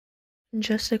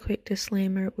Just a quick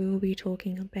disclaimer, we will be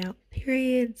talking about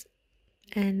periods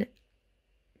and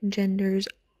genders,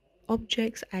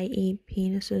 objects, i.e.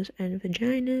 penises and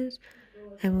vaginas,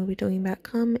 and we'll be talking about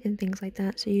cum and things like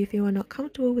that. So if you are not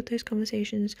comfortable with those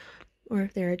conversations, or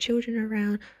if there are children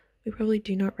around, we probably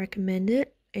do not recommend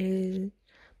it.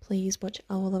 Please watch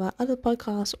all of our other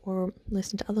podcasts or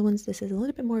listen to other ones. This is a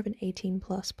little bit more of an 18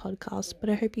 plus podcast, but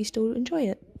I hope you still enjoy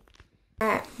it.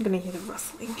 Alright, I'm gonna hear the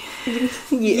rustling.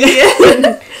 Yeah.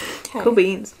 Okay. Cool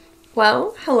beans.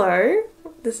 Well, hello.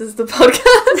 This is the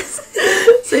podcast.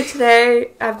 So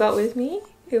today I've got with me,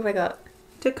 who have I got?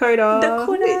 Dakota.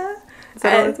 Is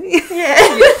that all it's me?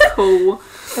 Yeah. Cool.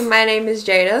 And my name is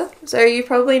Jada. So you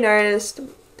probably noticed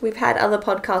we've had other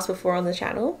podcasts before on the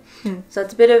channel. So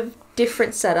it's a bit of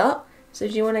different setup. So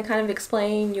do you want to kind of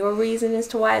explain your reason as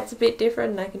to why it's a bit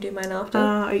different, and I can do mine after?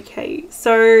 Okay.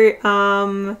 So,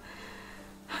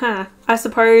 I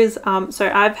suppose,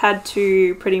 so I've had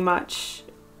to pretty much,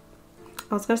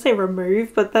 I was going to say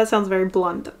remove, but that sounds very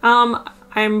blunt.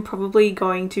 I'm probably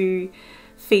going to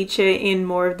feature in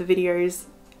more of the videos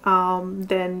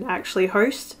than actually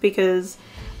host, because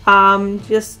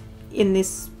just in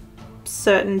this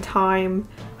certain time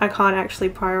I can't actually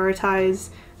prioritize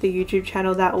the YouTube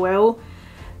channel that well,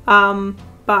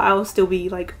 but I'll still be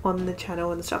like on the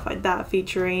channel and stuff like that,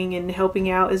 featuring and helping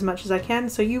out as much as I can,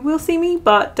 so you will see me,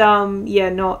 but yeah,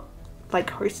 not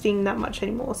like hosting that much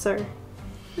anymore. So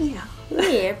yeah,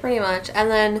 pretty much.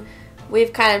 And then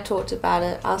we've kind of talked about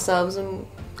it ourselves and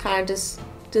kind of just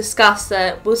discussed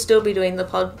that we'll still be doing the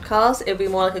podcast. It'll be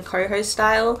more like a co-host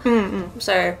style.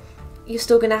 So you're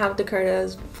still gonna have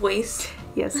Dakota's voice.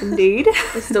 Yes, indeed.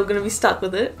 We're still gonna be stuck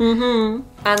with it. And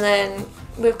then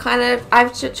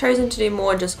I've chosen to do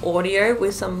more just audio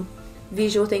with some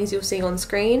visual things you'll see on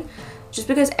screen, just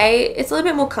because it's a little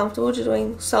bit more comfortable to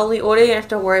doing solely audio. You don't have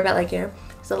to worry about, like, is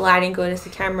the lighting good, is the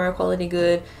camera quality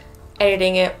good,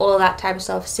 editing it, all of that type of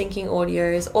stuff, syncing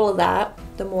audios, all of that,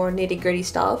 the more nitty-gritty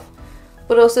stuff.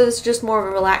 But also it's just more of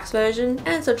a relaxed version, and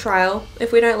it's a trial.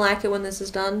 If we don't like it when this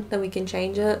is done, then we can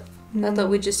change it. I thought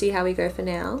we'd just see how we go for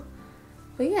now.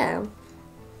 But yeah,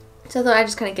 so I thought I'd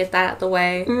just kind of get that out the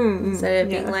way instead of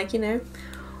being like,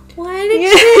 why did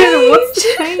you change? What's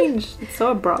the change? It's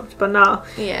so abrupt, but nah.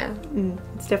 Yeah.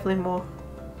 It's definitely more,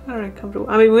 I don't know, comfortable.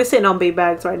 I mean, we're sitting on bean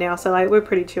bags right now, so like we're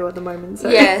pretty chill at the moment. So.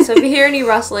 Yeah, so if you hear any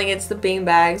rustling, it's the bean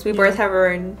bags. We both have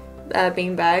our own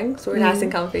bean bags, so we're nice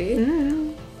and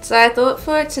comfy. So I thought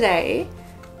for today,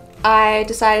 I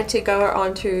decided to go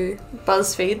onto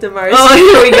Buzzfeed, the most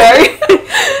here we go.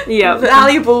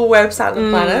 valuable website on the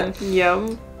planet.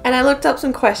 Yeah. And I looked up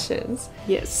some questions.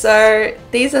 Yes. So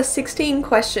these are 16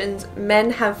 questions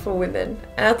men have for women.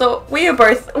 And I thought, we are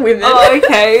both women. Oh,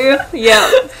 okay.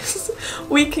 Yeah.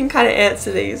 We can kind of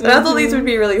answer these. And I thought these would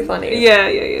be really funny.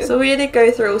 Yeah. So we had to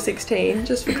go through all 16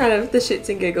 just for kind of the shits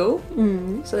and giggle.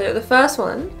 So the first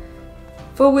one,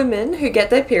 for women who get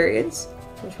their periods,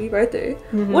 which we both do,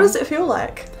 what does it feel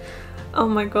like? Oh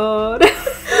my god.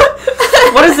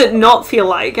 What does it not feel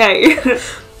like, hey?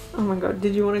 Oh my god,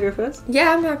 did you want to go first?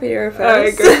 Yeah, I'm happy to go first.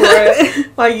 Alright, go for it.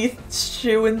 While you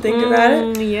chew and think about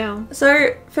it. Yeah.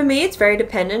 So for me, it's very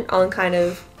dependent on kind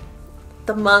of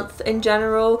the month in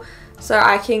general. So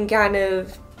I can kind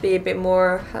of be have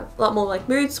a lot more like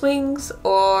mood swings,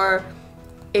 or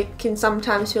it can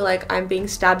sometimes feel like I'm being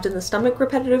stabbed in the stomach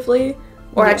repetitively,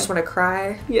 or I just want to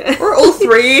cry. Yeah. Or all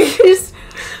three.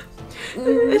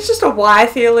 It's just a why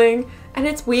feeling. And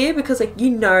it's weird because, like,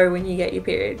 when you get your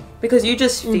period, because you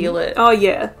just feel it. Oh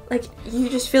yeah. Like, you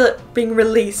just feel it being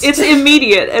released. It's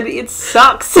immediate and it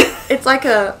sucks. It's like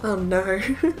a, oh no.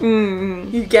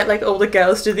 You get, like, all the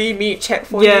girls do the immediate check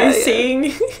for you,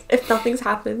 seeing if nothing's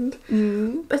happened.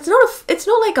 But it's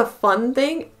not like a fun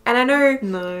thing. And I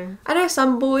know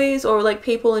some boys or, like,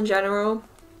 people in general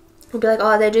will be like,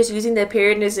 oh, they're just using their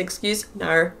period as an excuse.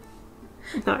 No.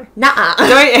 Nuh-uh.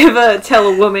 Don't ever tell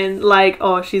a woman, like,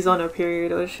 oh, she's on her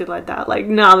period or shit like that. Like,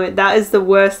 no, that is the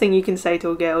worst thing you can say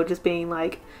to a girl, just being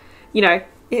like,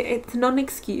 it's not an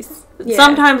excuse. Yeah.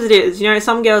 Sometimes it is.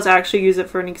 Some girls actually use it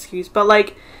for an excuse, but,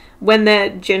 like, when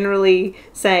they're generally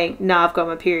saying, nah, I've got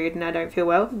my period and I don't feel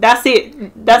well, that's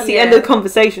it. That's the end of the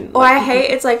conversation. Or I hate,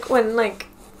 it's like when, like,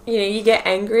 you get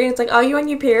angry and it's like, oh, you on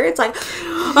your period? It's like,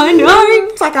 I know.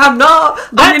 It's like, I'm not.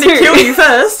 I'm going to kill you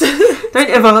first. Don't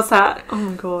ever ask that. Oh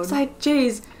my god. It's like,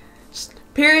 jeez.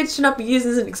 Periods should not be used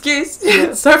as an excuse. Yeah.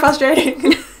 It's so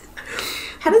frustrating.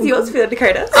 How does yours feel,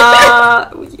 Dakota? Yeah.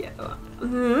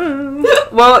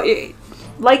 Well,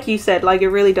 like you said, like, it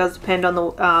really does depend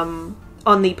on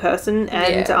the person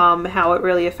and how it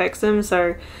really affects them.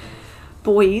 So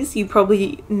boys, you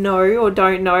probably know or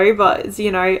don't know, but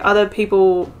other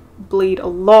people bleed a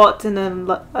lot, and then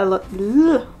a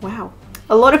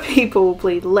lot of people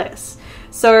bleed less.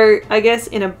 So I guess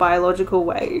in a biological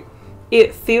way,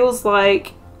 it feels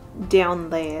like down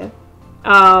there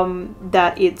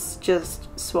that it's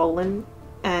just swollen,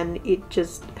 and it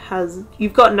just has,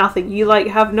 you've got nothing, you like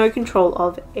have no control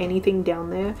of anything down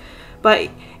there, but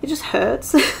it just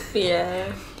hurts.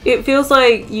 Yeah. It feels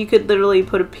like you could literally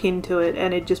put a pin to it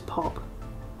and it just pop.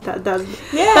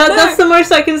 That's the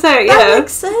most I can say. That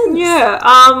makes sense. Yeah.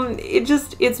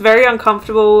 It's very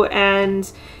uncomfortable,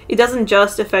 and it doesn't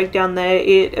just affect down there.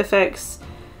 It affects,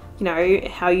 you know,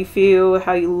 how you feel,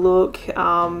 how you look.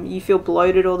 You feel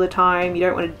bloated all the time. You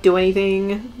don't want to do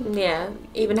anything. Yeah.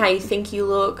 Even how you think you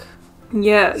look.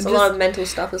 Yeah. It's a lot of mental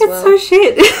stuff as it's well. So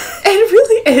shit. It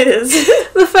really is.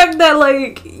 The fact that,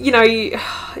 like, you know,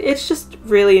 it's just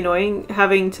really annoying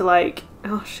having to, like,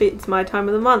 oh shit, it's my time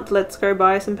of the month, let's go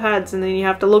buy some pads, and then you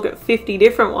have to look at 50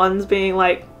 different ones being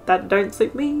like, that don't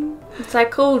suit me. It's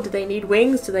like, cool, do they need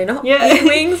wings? Do they not Yeah. need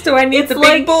wings? Do I need the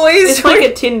like, big boys? It's like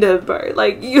a Tinder, bro.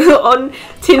 Like, you're on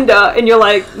Tinder and you're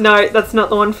like, no, that's not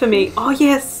the one for me. Oh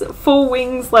yes, 4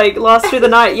 wings, like, last through the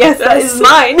night. Yes, that is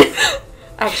mine.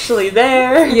 Actually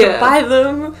there. Yeah. Buy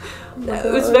them.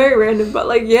 It was very random, but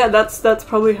like, yeah, that's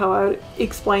probably how I would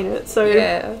explain it. So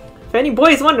Yeah. if any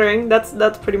boy's wondering,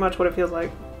 that's pretty much what it feels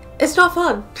like. It's not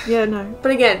fun. Yeah, no.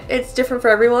 But again, it's different for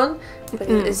everyone. But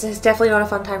it's definitely not a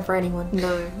fun time for anyone.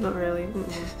 No, not really.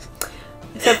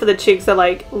 Except for the chicks that,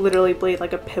 like, literally bleed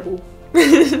like a pebble.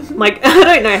 Like, I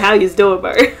don't know how you do it,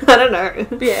 bro. I don't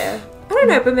know. Yeah. I don't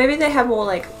know, but maybe they have more,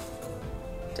 like,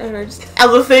 I don't know, just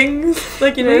other things.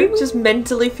 Like, you know, Maybe. just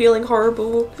mentally feeling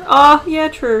horrible. Oh, yeah,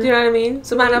 true. Do you know what I mean?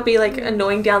 So it might not be, like,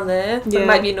 annoying down there, but Yeah. it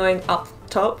might be annoying up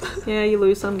top. Yeah, you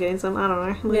lose some, gain some. I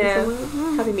don't know. Yeah.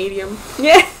 Some. Happy medium.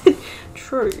 Yeah.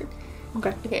 True.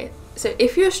 Okay. Okay, so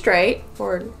if you're straight,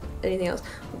 or anything else,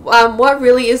 what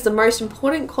really is the most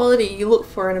important quality you look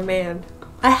for in a man?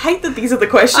 I hate that these are the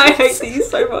questions. I hate these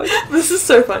so much. This is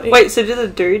so funny. Wait, so did the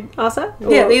dude ask that?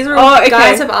 Yeah, these are okay.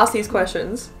 guys have asked these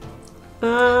questions.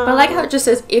 But I like how it just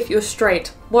says, if you're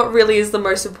straight, what really is the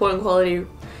most important quality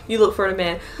you look for in a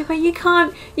man? Yeah, but you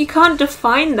can't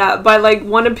define that by, like,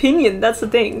 one opinion. That's the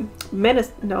thing. Men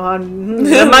are... No,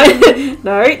 never mind.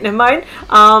 No, never mind.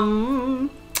 I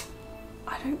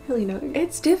don't really know.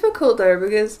 It's difficult though,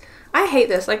 because I hate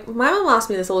this. Like, my mum asks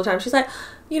me this all the time. She's like,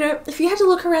 you know, if you had to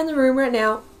look around the room right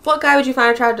now, what guy would you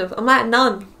find attractive? I'm like,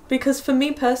 none. Because for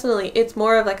me personally, it's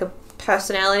more of like a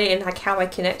personality and like how I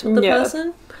connect with the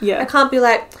person. Yeah. I can't be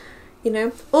like, you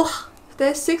know, oh,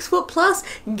 they're 6 foot plus,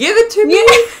 give it to me, Yeah,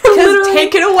 because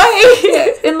take it away.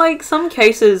 Yeah. In, like, some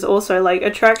cases also, like,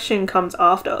 attraction comes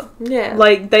after. Yeah.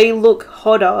 Like, they look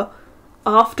hotter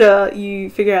after you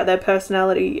figure out their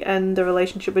personality and the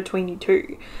relationship between you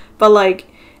two. But, like,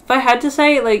 if I had to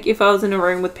say, like, if I was in a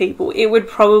room with people, it would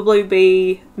probably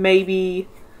be maybe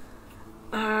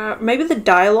the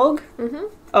dialogue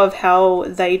of how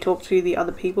they talk to the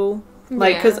other people.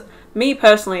 Like, because me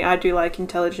personally, I do like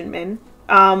intelligent men,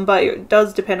 but it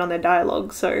does depend on their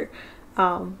dialogue. So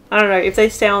I don't know, if they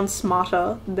sound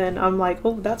smarter, then I'm like,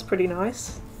 oh, that's pretty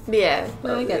nice. Yeah,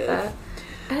 no, I get that.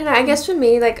 I don't know, I guess for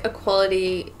me, like,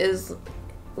 equality is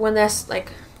when there's,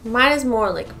 like, mine is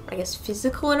more, like, I guess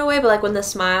physical in a way, but, like, when they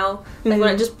smile, like,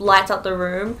 when it just lights up the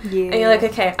room, and you're like,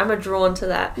 okay, I'm drawn to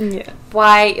that. Yeah.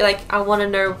 Why, like, I want to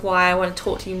know why, I want to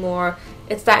talk to you more.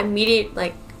 It's that immediate,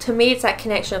 like, to me, it's that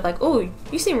connection of, like, oh,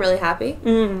 you seem really happy.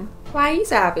 Why are you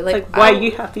so happy? Like why are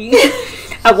you happy?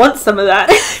 I want some of that.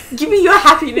 Give me your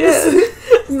happiness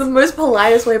in the most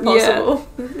politest way possible.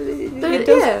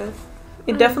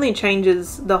 It definitely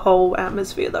changes the whole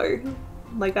atmosphere, though.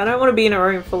 Like, I don't want to be in a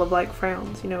room full of, like,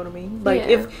 frowns, you know what I mean? Like,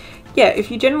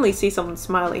 if you generally see someone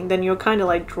smiling, then you're kind of,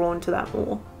 like, drawn to that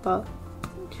more, but...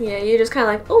 Yeah, you're just kind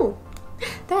of like, oh,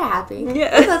 they're happy.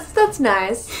 Yeah. That's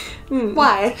nice.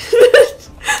 Why?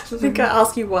 I think I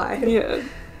ask you why. Yeah.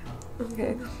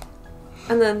 Okay.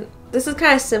 And then, this is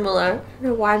kind of similar. I don't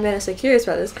know why men are so curious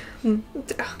about this.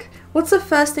 Okay. What's the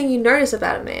first thing you notice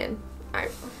about a man?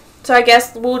 So I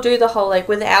guess we'll do the whole, like,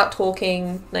 without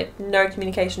talking, like, no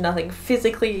communication, nothing.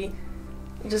 Physically,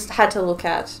 just had to look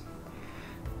at.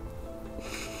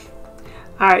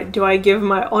 Alright, do I give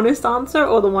my honest answer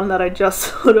or the one that I just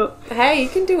sort of... Hey, you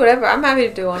can do whatever. I'm happy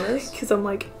to do honest. Because I'm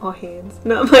like, oh, hands.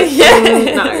 No, I'm like,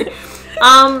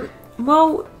 no.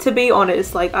 Well, to be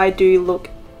honest, like, I do look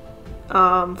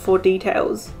for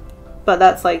details. But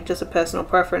that's, like, just a personal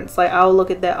preference. Like, I'll look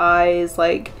at their eyes,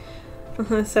 like...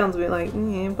 It sounds a bit like,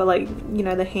 yeah, but, like, you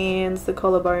know, the hands, the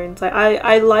collarbones. Like,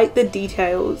 I like the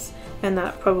details, and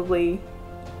that probably,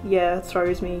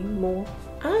 throws me more.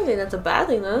 I don't think that's a bad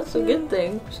thing, though. It's a good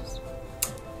thing.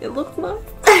 it looks nice.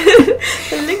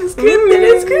 It looks good. Then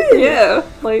it's good. Yeah,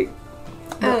 like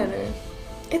I don't know.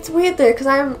 It's weird though, because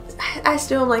I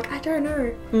still am like, I don't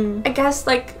know. I guess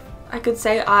like I could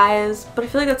say eyes, but I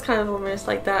feel like that's kind of almost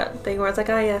like that thing where it's like,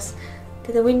 oh yes,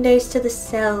 to the windows to the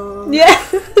cell. Yeah.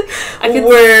 I can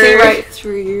see right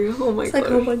through you. Oh my god.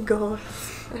 Like, oh my god.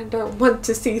 I don't want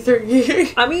to see through you.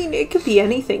 I mean, it could be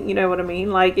anything, you know what I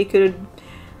mean? Like, it could,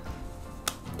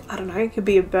 I don't know, it could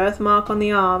be a birthmark on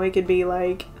the arm. It could be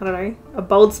like, I don't know, a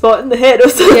bald spot in the head or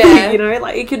something, you know?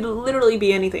 Like, it could literally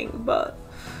be anything, but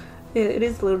yeah, it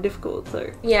is a little difficult, so.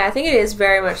 Yeah, I think it is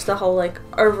very much the whole, like,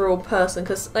 overall person,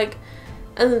 because, like,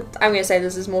 and I'm going to say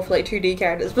this is more for, like, 2D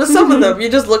characters, but some of them,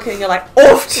 you're just looking and you're like,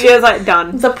 oh! Yeah, it's like,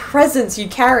 done. The presence you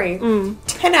carry.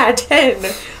 10 out of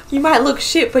 10. You might look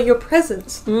shit, but your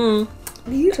presence.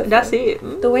 Beautiful. That's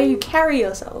it. The way you carry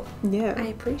yourself. Yeah. I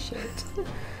appreciate.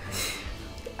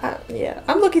 Yeah.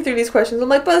 I'm looking through these questions. I'm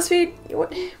like, BuzzFeed,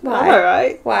 why?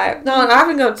 Alright. Why? No, I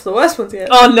haven't gone to the worst ones yet.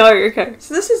 Oh no, okay.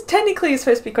 So this is technically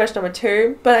supposed to be question number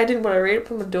 2, but I didn't want to read it,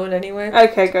 but I'm going to do it anyway.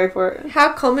 Okay, go for it.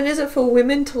 How common is it for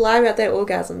women to lie about their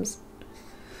orgasms?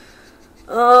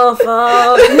 Oh,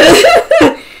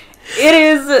 fuck. It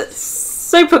is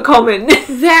super common.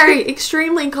 Very,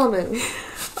 extremely common.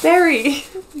 Very.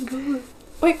 Oh my god.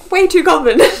 Like, way too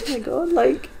common. Oh my god,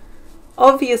 like,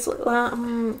 obviously,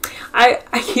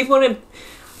 I keep wanting,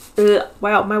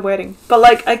 wow, my wording, but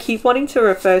like, I keep wanting to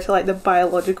refer to like the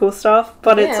biological stuff,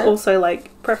 but it's also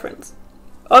like preference.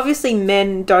 Obviously,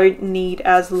 men don't need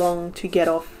as long to get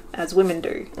off as women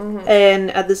do,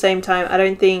 and at the same time, I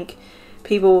don't think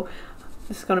people,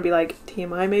 this is gonna be like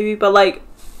TMI maybe, but like,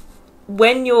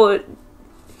 when you're,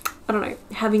 I don't know,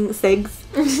 having sex,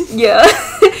 yeah,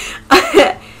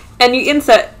 and you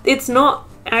insert, it's not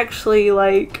actually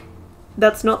like,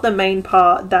 that's not the main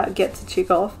part that gets a chick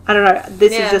off. I don't know,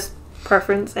 this is just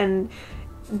preference, and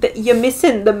you're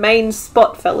missing the main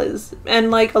spot, fellas. And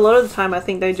like, a lot of the time I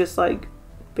think they just like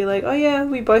be like, oh yeah,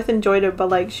 we both enjoyed it, but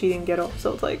like, she didn't get off,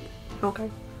 so it's like, okay.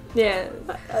 Yeah.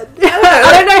 I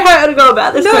don't know how to go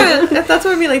about this. No, that's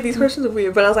what I mean, like, these questions are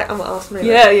weird, but I was like, I'm gonna ask them.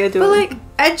 Yeah, do it. But like,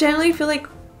 I generally feel like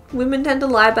women tend to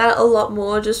lie about it a lot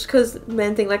more, just because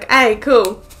men think like, hey,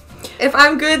 cool, if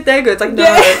I'm good, they're good. It's like, no.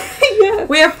 Yeah.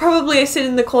 We are probably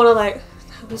sitting in the corner like,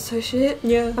 that was so shit.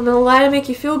 Yeah. I'm gonna lie to make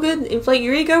you feel good, inflate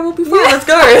your ego, we'll be fine. Let's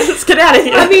go. Let's get out of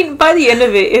here. I mean, by the end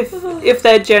of it, if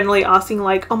they're generally asking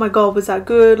like, oh my god, was that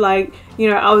good? Like, you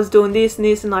know, I was doing this and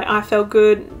this and like, I felt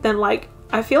good. Then like,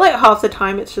 I feel like half the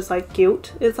time it's just like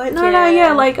guilt. It's like, no,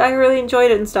 like, I really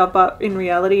enjoyed it and stuff. But in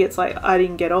reality, it's like, I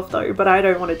didn't get off though, but I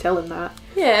don't want to tell him that.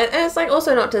 Yeah, and it's like,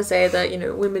 also not to say that, you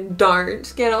know, women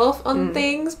don't get off on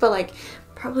things, but like,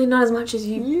 probably not as much as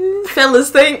you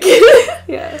fellas think.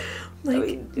 Yeah. Like, I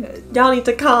mean, y'all need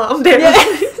to calm down.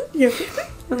 Yeah.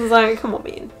 It's like, come on,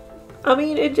 man. I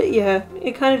mean,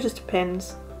 it kind of just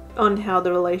depends on how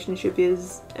the relationship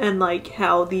is and like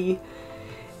how the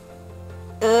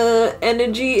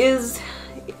energy is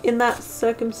in that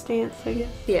circumstance, I guess.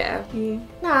 Yeah.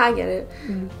 Nah, I get it.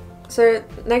 So,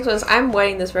 next one is, I'm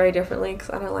wording this very differently because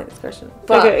I don't like this question.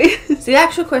 But, okay. So the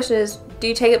actual question is, do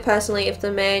you take it personally if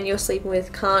the man you're sleeping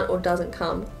with can't or doesn't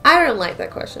come? I don't like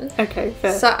that question. Okay,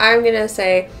 fair. So I'm going to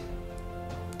say,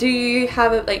 do you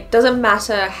have it, like, does it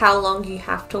matter how long you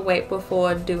have to wait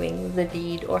before doing the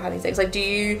deed or having sex? Like, do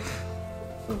you,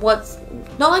 what's,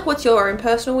 not like what's your own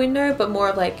personal window, but more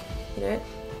of like, you know,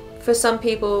 for some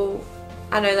people,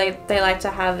 I know they like to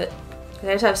have it, they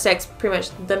have to have sex pretty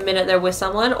much the minute they're with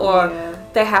someone, or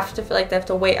they have to feel like they have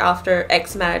to wait after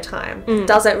X amount of time.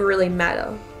 Does it really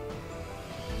matter?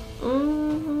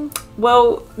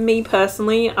 Well, me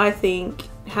personally, I think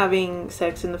having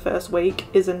sex in the first week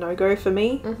is a no-go for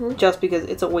me, just because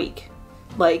it's a week.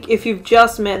 Like, if you've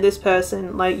just met this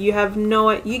person, like, you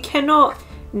cannot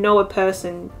know a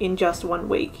person in just 1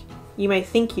 week. You may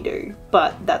think you do,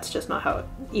 but that's just not how it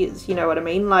is, you know what I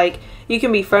mean? Like, you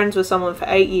can be friends with someone for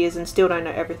 8 years and still don't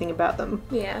know everything about them.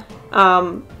 Yeah.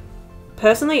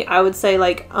 Personally, I would say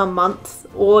like a month,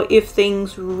 or if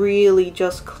things really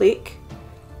just click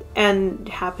and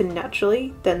happen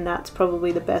naturally, then that's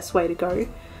probably the best way to go.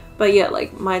 But yeah,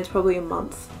 like, mine's probably a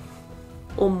month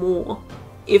or more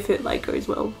if it like goes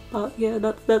well. But yeah,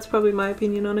 that's probably my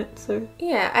opinion on it. So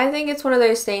yeah, I think it's one of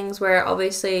those things where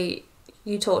obviously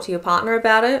you talk to your partner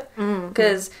about it,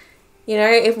 because you know,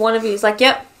 if one of you is like,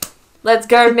 yep, let's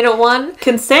go minute 1,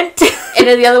 consent, and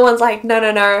then the other one's like, no,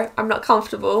 I'm not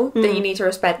comfortable, then you need to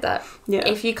respect that. Yeah.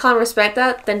 If you can't respect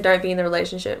that, then don't be in the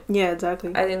relationship. Yeah,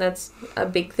 exactly. I think that's a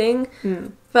big thing.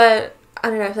 But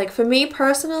I don't know, like, for me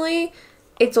personally,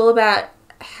 it's all about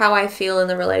how I feel in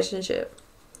the relationship.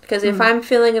 Because if I'm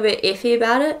feeling a bit iffy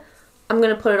about it, I'm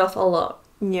going to put it off a lot.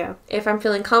 Yeah. If I'm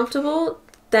feeling comfortable,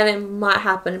 then it might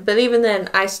happen. But even then,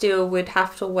 I still would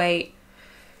have to wait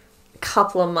a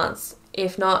couple of months,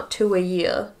 if not to a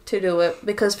year, to do it.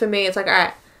 Because for me, it's like,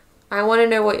 alright, I want to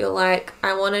know what you're like.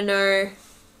 I want to know,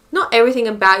 not everything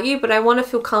about you, but I want to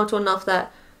feel comfortable enough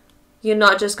that you're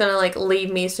not just going to, like,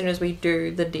 leave me as soon as we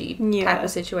do the deed type of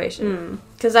situation.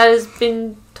 Because that has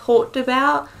been talked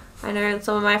about. I know in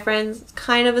some of my friends, it's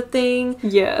kind of a thing.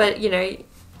 Yeah. But, you know,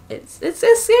 it's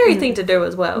a scary thing to do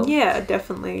as well. Yeah,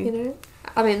 definitely. You know?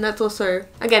 I mean, that's also,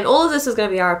 again, all of this is going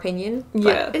to be our opinion. But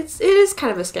Yeah. it is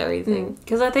kind of a scary thing.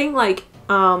 Because I think, like,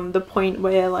 the point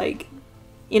where, like,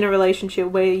 in a relationship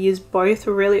where you both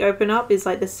really open up is,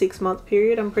 like, the 6-month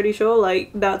period, I'm pretty sure. Like,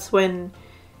 that's when,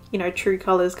 you know, true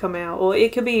colours come out. Or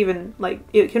it could be even, like,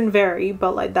 it can vary,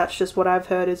 but, like, that's just what I've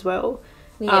heard as well.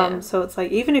 Yeah. So it's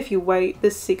like, even if you wait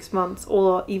the 6 months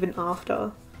or even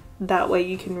after, that way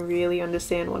you can really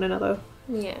understand one another.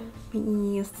 Yeah.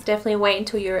 Yes. Definitely wait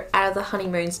until you're out of the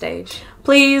honeymoon stage.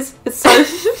 Please. It's so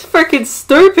freaking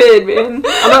stupid, man.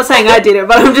 I'm not saying I did it,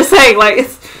 but I'm just saying, like,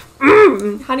 it's...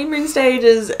 Honeymoon stage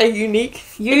is a unique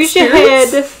Use your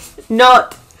experience. head,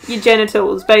 not your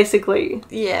genitals, basically.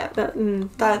 Yeah. That,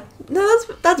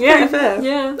 That's yeah, pretty fair.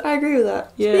 yeah. I agree with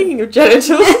that. Yeah. Speaking of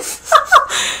genitals,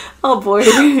 Oh boy.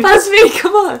 BuzzFeed,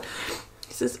 come on.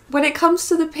 It says, when it comes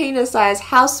to the penis size,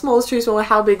 how small is too small,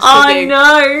 how big is too I big?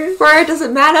 know. Bro, it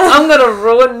doesn't matter. I'm gonna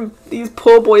ruin these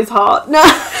poor boys' heart. No.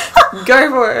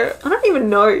 Go for it. I don't even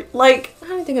know. Like, I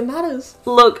don't think it matters.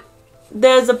 look,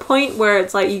 there's a point where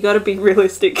it's like, you gotta be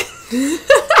realistic.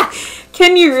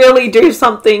 Can you really do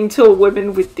something to a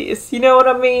woman with this? You know what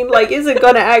I mean? Like, is it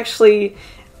gonna actually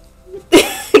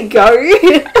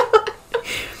go?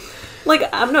 Like,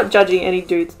 I'm not judging any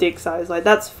dude's dick size. Like,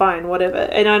 that's fine, whatever.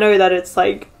 And I know that it's,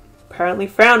 like, apparently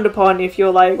frowned upon if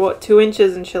you're, like, what, 2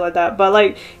 inches and shit like that. But,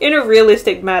 like, in a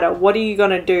realistic matter, what are you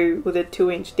gonna do with a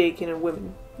 2-inch dick in a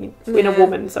woman? In a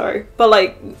woman, sorry. But,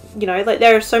 like, you know, like,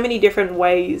 there are so many different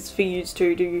ways for you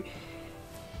to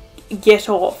get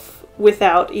off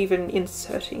without even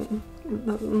inserting.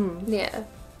 Yeah.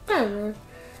 I don't know.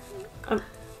 Um.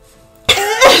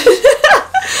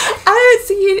 I don't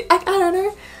see you. I don't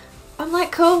know. I'm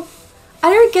like, cool.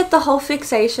 I don't get the whole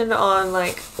fixation on,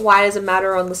 like, why does it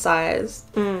matter on the size?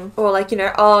 Or, like, you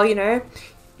know, oh, you know,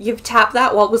 you've tapped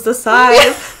that, what was the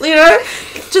size? You know?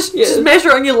 Just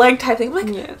measure on your leg type thing.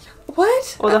 I'm like,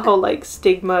 what? Or the whole, like,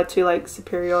 stigma to, like,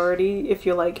 superiority if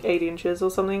you're, like, 8 inches or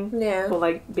something. Yeah. Or,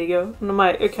 like, bigger. And I'm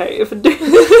like, okay, if it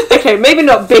okay, maybe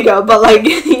not bigger, but, like,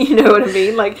 you know what I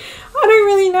mean? Like, I don't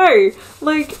really know.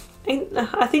 Like,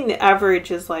 I think the average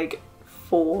is, like,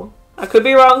 4. I could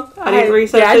be wrong. I didn't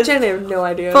research I this. genuinely have no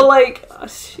idea. But, like,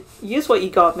 use what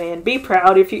you got, man. Be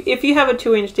proud. If you have a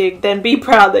 2-inch dick, then be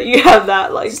proud that you have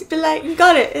that. Like, just be like, you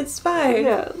got it. It's fine.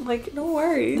 yeah, like, No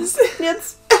worries.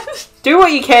 it's do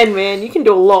what you can, man. You can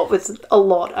do a lot with a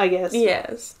lot, I guess.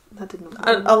 Yes. That did not.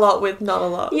 A lot with not a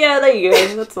lot. Yeah, there you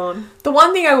go. That's on. The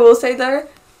one thing I will say though,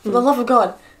 for the love of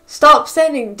God, stop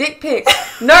sending dick pics.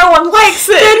 No one likes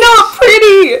it. They're not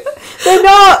pretty. They're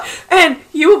not. And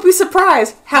you will be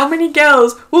surprised how many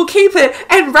girls will keep it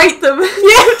and rate them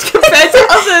compared to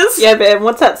others. Yeah, man.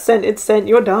 Once that's sent, it's sent.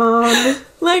 You're done.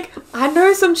 Like, I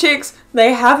know some chicks,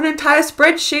 they have an entire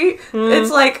spreadsheet. It's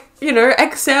like, you know,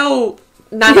 Excel.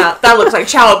 Nah, that looks like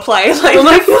child play. Like, Oh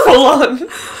my full on.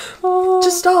 Oh,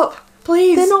 Just stop,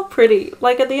 please. they're not pretty.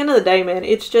 Like, at the end of the day, man,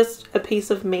 it's just a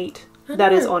piece of meat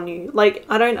that is on you. Like,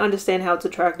 I don't understand how it's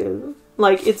attractive.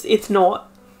 Like, it's not.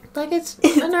 Like, I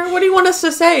don't know, what do you want us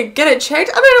to say? Get it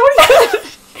checked? I don't know,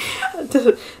 what do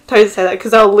you Don't say that,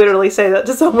 because I'll literally say that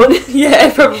to someone.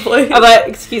 Yeah, probably. I'm like,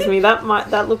 excuse me, that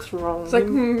looks wrong. It's like,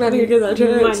 I need to get that You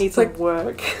checked. might need It's some like,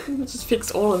 work. just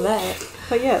fix all of that.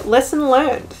 But yeah, lesson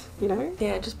learned, you know?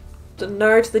 Yeah, just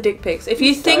no to the dick pics. If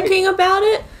you're Just don't. thinking about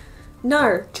it,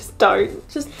 no. Just don't.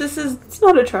 Just, It's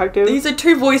not attractive. these are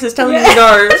two voices telling Yeah. you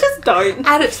no. Just don't.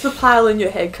 Add it to the pile in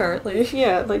your head currently.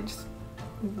 Yeah, like, just...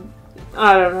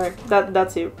 I don't know.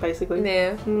 That's it, basically.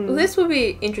 Yeah. Well, this will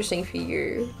be interesting for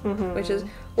you, Mm-hmm. which is,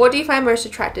 what do you find most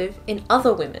attractive in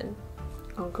other women?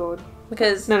 Oh, God.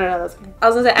 Because No, that's okay. I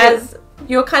was gonna say, as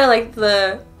you're kind of like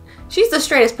she's the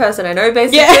straightest person I know,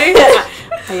 basically. Yeah.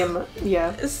 I am,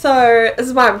 yeah. So this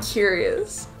is why I'm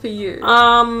curious for you.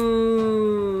 I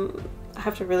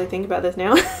have to really think about this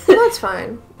now. Well, that's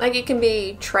fine. Like, it can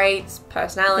be traits,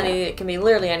 personality, it can be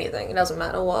literally anything. It doesn't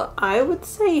matter what. I would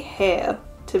say hair,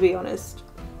 to be honest.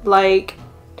 Like,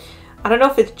 I don't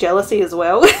know if it's jealousy as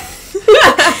well.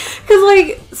 Because,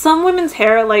 like, some women's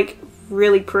hair are, like,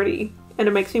 really pretty. And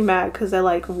it makes me mad because they're,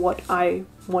 like, what I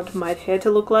want my hair to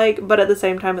look like. But at the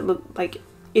same time, it look like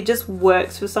it just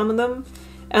works for some of them.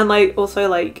 And like also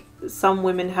like some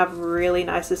women have really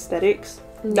nice aesthetics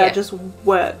that just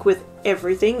work with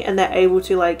everything, and they're able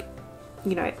to like,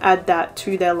 you know, add that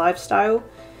to their lifestyle.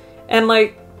 And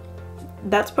like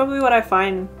that's probably what I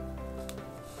find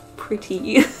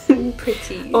pretty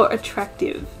or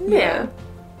attractive.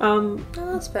 Oh,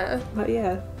 that's fair. But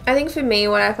yeah, I think for me,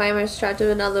 what I find most attractive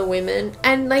in other women,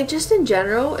 and like just in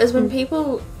general, is when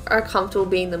people are comfortable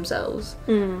being themselves.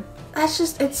 That's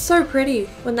just, it's so pretty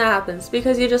when that happens,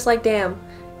 because you're just like, damn,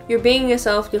 you're being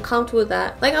yourself, you're comfortable with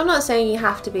that. Like, I'm not saying you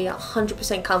have to be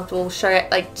 100% comfortable,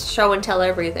 show and tell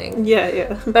everything.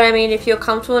 Yeah. But I mean, if you're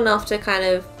comfortable enough to kind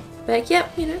of be like,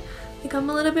 yep, you know, like I'm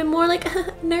a little bit more like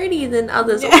nerdy than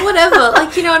others, or whatever.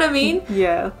 Like, you know what I mean?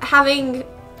 Yeah.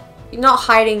 Not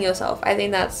hiding yourself. I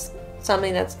think that's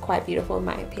something that's quite beautiful in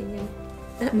my opinion.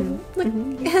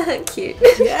 Cute.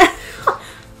 Yeah.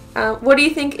 What do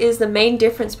you think is the main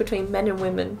difference between men and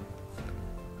women?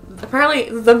 Apparently,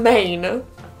 the main.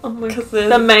 Oh my god.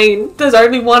 The main. There's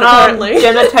only one apparently.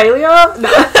 Genitalia? No.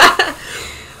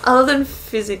 Other than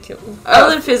physical.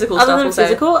 Other than physical stuff. Other than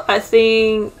physical, I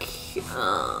think.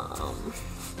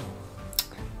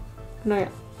 No.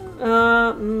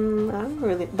 I don't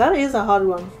really. That is a hard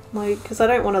one. Like, because I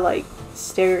don't want to like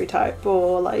stereotype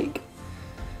or like.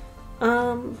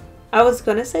 I was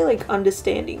gonna say like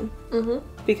understanding.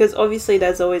 Because obviously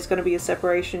there's always going to be a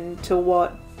separation to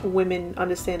what women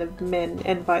understand of men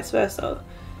and vice versa.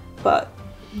 But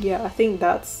yeah, I think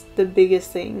that's the biggest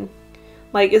thing.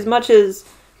 Like, as much as,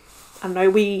 I don't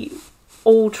know, we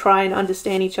all try and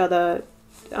understand each other,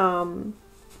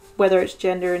 whether it's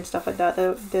gender and stuff like that,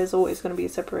 there's always going to be a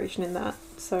separation in that.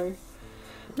 So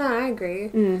no, I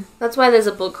agree. That's why there's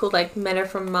a book called like Men Are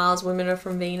From Mars, Women Are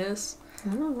From Venus.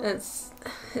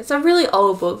 It's a really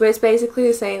old book, but it's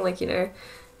basically saying like, you know,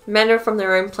 men are from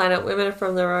their own planet, women are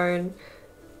from their own,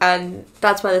 and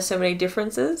that's why there's so many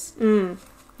differences.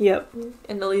 Yep.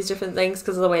 And all these different things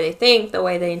because of the way they think, the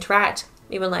way they interact.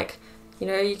 Even like, you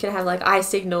know, you can have like eye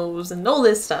signals and all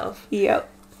this stuff. Yep.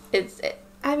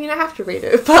 I mean, I have to read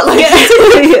it, but like,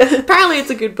 apparently it's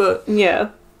a good book. Yeah.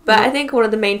 But I think one of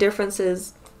the main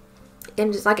differences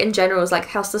in just like in general is like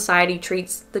how society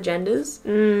treats the genders.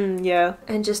 Yeah.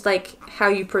 And just like how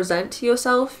you present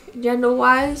yourself gender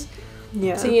wise.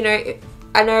 Yeah. So, you know,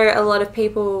 I know a lot of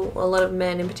people, a lot of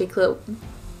men in particular,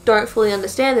 don't fully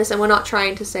understand this, and we're not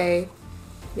trying to say,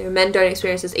 you know, men don't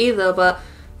experience this either, but,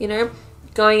 you know,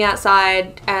 going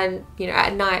outside and, you know,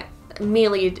 at night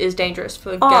immediately is dangerous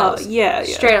for girls. Yeah.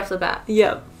 Straight off the bat.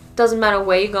 Yep. Doesn't matter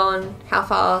where you're going, how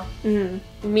far.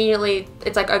 Immediately,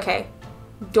 it's like, okay,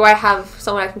 do I have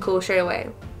someone I can call straight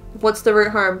away? What's the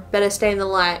route home? Better stay in the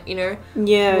light, you know?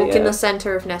 Walk in the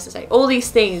center if necessary. All these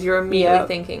things you're immediately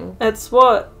thinking. That's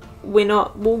what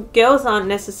girls aren't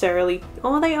necessarily,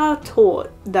 they are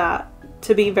taught that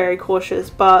to be very cautious,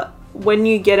 but when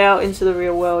you get out into the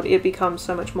real world, it becomes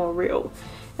so much more real.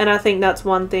 And I think that's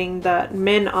one thing that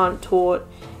men aren't taught,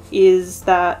 is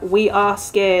that we are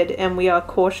scared and we are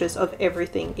cautious of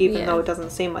everything, even though it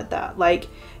doesn't seem like that. Like,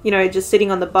 you know, just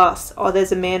sitting on the bus,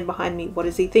 there's a man behind me, what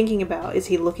is he thinking about? Is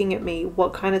he looking at me?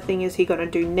 What kind of thing is he going to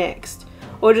do next?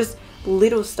 Or just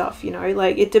little stuff, you know,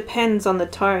 like it depends on the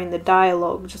tone, the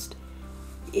dialogue, just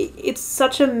it's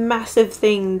such a massive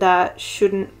thing that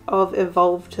shouldn't have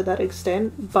evolved to that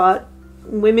extent, but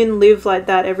women live like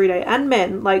that every day, and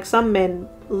men, like some men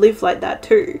live like that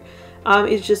too.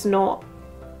 It's just not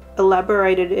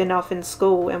elaborated enough in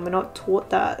school, and we're not taught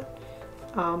that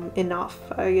enough,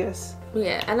 I guess.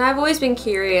 Yeah, and I've always been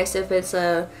curious if it's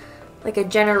a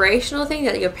generational thing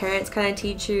that your parents kind of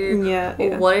teach you,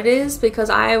 or what it is, because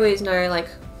I always know, like,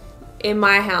 in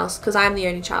my house, because I'm the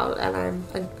only child and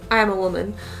I am a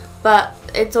woman, but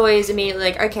it's always immediately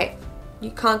like, okay,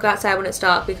 you can't go outside when it's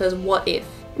dark because what if?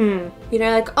 You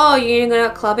know, like, oh, you're gonna go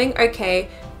out clubbing? Okay,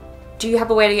 do you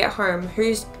have a way to get home?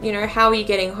 How are you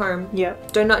getting home?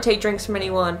 Do not take drinks from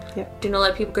anyone. Do not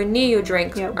let people go near your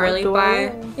drink. Only buy.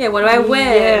 What do I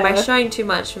wear? Am I showing too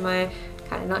much? Am I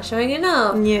kind of not showing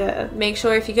enough? Make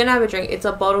sure if you're gonna have a drink, it's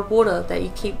a bottled water that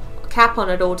you keep cap on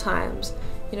at all times.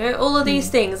 You know, all of these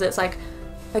things. It's like,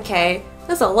 okay,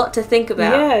 there's a lot to think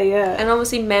about. And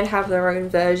obviously, men have their own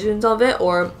versions of it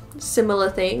or similar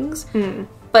things.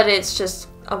 But it's just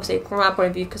obviously from our point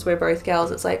of view, because we're both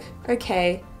girls. It's like,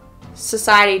 okay,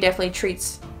 society definitely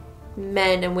treats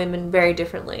men and women very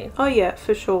differently. Oh yeah,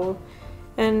 for sure.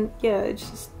 And yeah, it's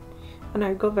just, I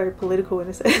know, it got very political in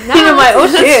a second. No, I'm like, oh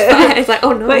shit. It's like,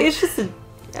 oh no. But it's just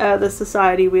the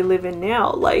society we live in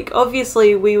now. Like,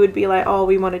 obviously we would be like, oh,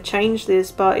 we want to change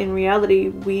this, but in reality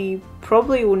we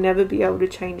probably will never be able to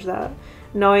change that,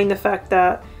 knowing the fact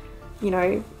that, you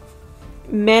know,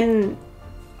 men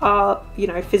are, you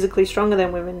know, physically stronger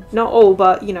than women. Not all,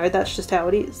 but, you know, that's just how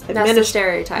it is. Like, That's the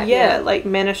stereotype. yeah, like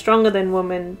men are stronger than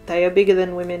women, they are bigger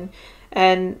than women,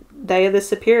 and they are the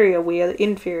superior, we are the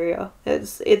inferior.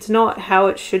 It's not how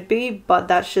it should be, but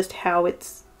that's just how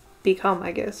it's become,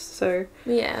 I guess. So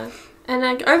Yeah. And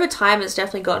like over time, it's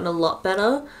definitely gotten a lot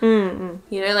better. You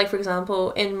know, like for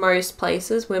example, in most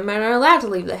places, women are allowed to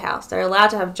leave the house. They're allowed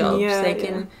to have jobs. They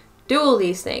can do all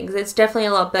these things. It's definitely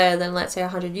a lot better than, let's say,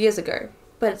 100 years ago.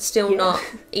 But it's still not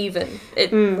even.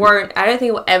 It won't. I don't think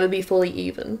it will ever be fully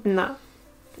even. No.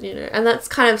 You know, and that's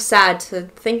kind of sad to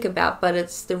think about, but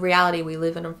it's the reality we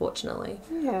live in, unfortunately.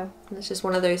 Yeah. And it's just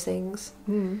one of those things,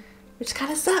 which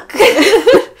kind of suck.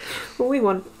 Well, we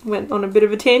went on a bit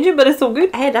of a tangent, but it's all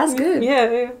good. Hey, that's good.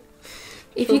 Yeah.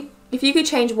 If you could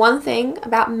change one thing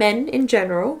about men in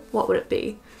general, what would it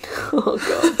be? Oh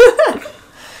god.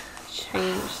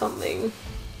 Change something.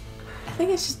 I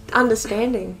think it's just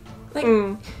understanding. Like,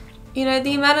 you know,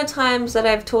 the amount of times that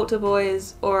I've talked to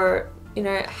boys or, you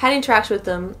know, had interaction with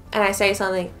them and I say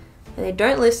something and they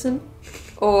don't listen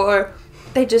or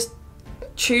they just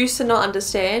choose to not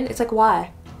understand, it's like,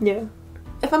 why? Yeah.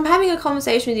 If I'm having a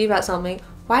conversation with you about something,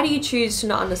 why do you choose to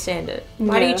not understand it?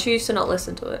 Why do you choose to not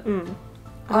listen to it?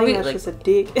 I think that's just a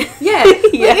dick. Yeah.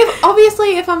 Yeah. Like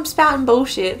obviously, if I'm spouting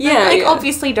bullshit, then,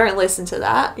 obviously don't listen to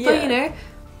that. Yeah. But, you know,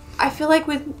 I feel like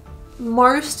with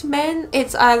most men,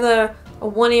 it's either a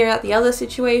one ear out the other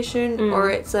situation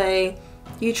or it's a,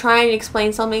 you try and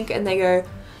explain something and they go,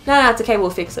 no, it's okay,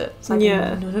 we'll fix it. It's like,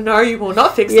 no, you will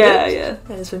not fix it. Yeah.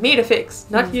 That is for me to fix,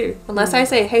 not you. Unless I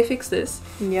say, hey, fix this.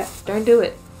 Yeah. Don't do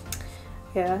it.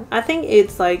 Yeah, I think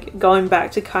it's like going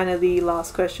back to kind of the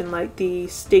last question, like the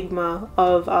stigma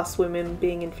of us women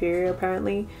being inferior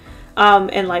apparently,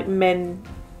 and like men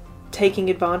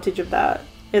taking advantage of that.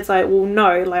 It's like, well,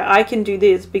 no, like I can do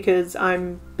this because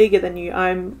I'm bigger than you,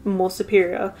 I'm more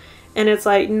superior. And it's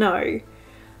like, no,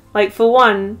 like for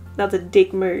one, that's a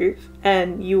dick move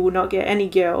and you will not get any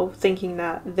girl thinking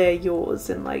that they're yours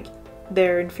and like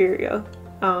they're inferior.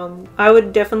 I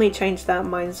would definitely change that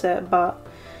mindset, but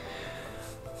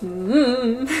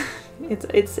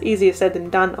it's easier said than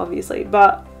done, obviously.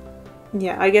 But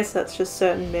yeah, I guess that's just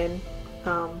certain men.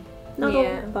 Not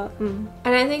all, but and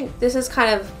I think this is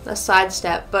kind of a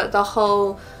sidestep, but the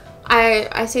whole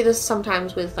I see this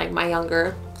sometimes with like my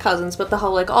younger cousins, but the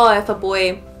whole like, oh, if a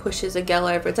boy pushes a girl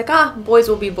over, it's like, boys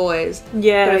will be boys.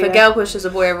 Yeah. But if a girl pushes a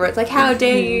boy over, it's like, how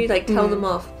dare you like tell them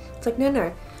off? It's like,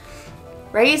 no.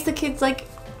 Raise the kids like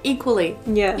equally.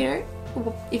 Yeah. You know?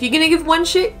 If you're gonna give one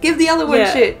shit, give the other one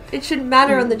shit. It shouldn't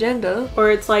matter on the gender. Or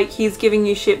it's like he's giving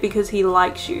you shit because he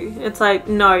likes you. It's like,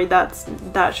 no,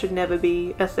 that should never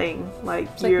be a thing. Like,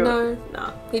 it's like, no.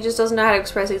 He just doesn't know how to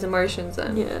express his emotions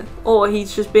then. Yeah. Or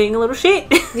he's just being a little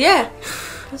shit. Yeah.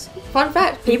 Fun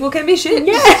fact, people can be shit.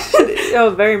 Yeah.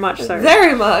 Oh, very much so.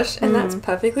 Very much. And that's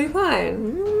perfectly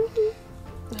fine.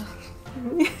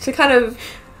 To kind of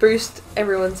boost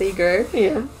everyone's ego.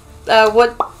 Yeah.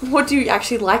 What do you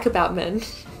actually like about men?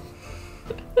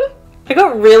 I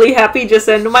got really happy just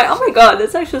then. I'm like, oh my god,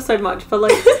 that's actually so much. But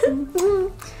like, I don't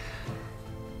know.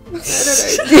 I'm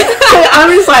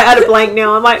just like at a blank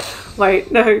now. I'm like,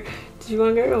 wait, no. Did you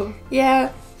want to go? Or?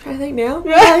 Yeah. I'm trying to think now.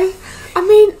 Yeah. I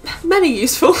mean, men are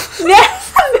useful. Yeah,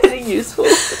 men are useful.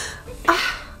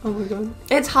 Oh my god.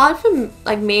 It's hard for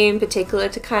like me in particular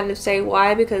to kind of say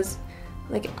why, because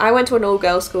like I went to an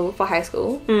all-girls school for high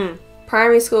school.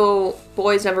 Primary school,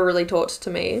 boys never really talked to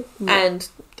me, and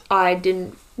I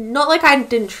didn't, not like I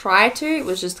didn't try to, it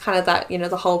was just kind of that, you know,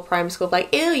 the whole primary school,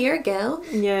 like, ew, you're a girl.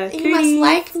 Yeah. You must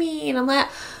like me. And I'm like,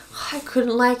 I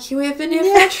couldn't like you even if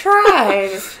I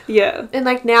tried. Yeah. And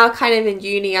like now kind of in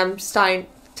uni, I'm starting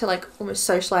to like almost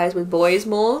socialise with boys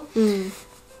more. Even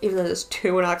though there's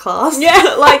 2 in our class.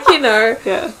 Yeah. Like, you know.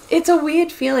 Yeah. It's a weird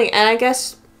feeling. And I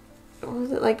guess,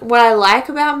 like, what I like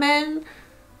about men,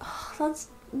 that's...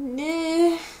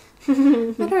 Nah.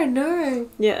 I don't know.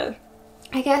 Yeah.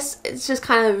 I guess it's just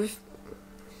kind of...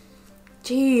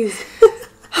 Jeez.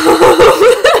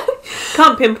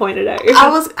 Can't pinpoint it out.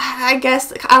 I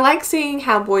guess, I like seeing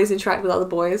how boys interact with other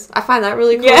boys. I find that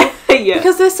really cool. Yeah. Yeah.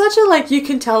 Because they're such a, like, you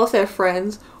can tell if they're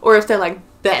friends or if they're, like,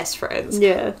 best friends.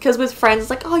 Yeah. Because with friends, it's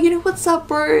like, oh, you know, what's up,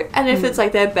 bro? And if it's,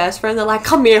 like, their best friend, they're like,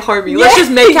 come here, homie. Let's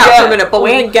just make out for a minute. But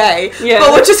we ain't gay. Yeah.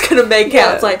 But we're just gonna make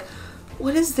out. It's like...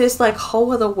 What is this, like,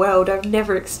 whole other world I've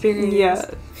never experienced? Yeah.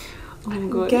 Oh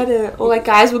my god. Get it. Or, like,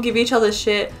 guys will give each other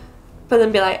shit, but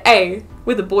then be like, hey,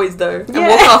 we're the boys, though. And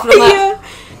walk off and I'm like,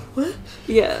 what?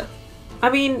 Yeah. I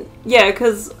mean, yeah,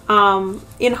 because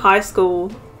in high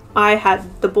school, I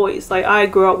had the boys. Like, I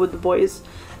grew up with the boys.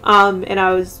 And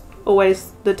I was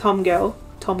always the tom girl.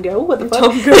 Tom girl. What the fuck?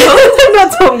 Tom girl.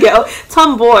 Not Tom girl.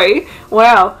 Tom boy.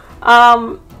 Wow.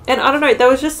 And I don't know, there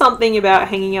was just something about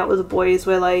hanging out with the boys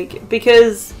where, like,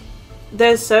 because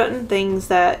there's certain things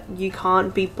that you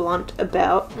can't be blunt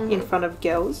about in front of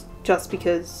girls just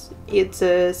because it's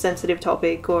a sensitive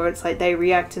topic or it's like they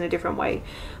react in a different way.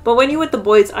 But when you're with the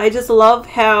boys, I just love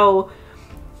how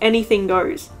anything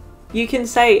goes. You can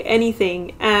say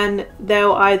anything and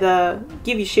they'll either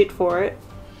give you shit for it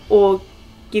or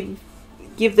give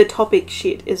the topic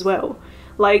shit as well.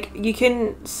 Like, you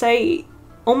can say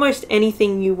almost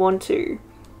anything you want to,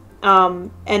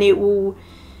 and it will...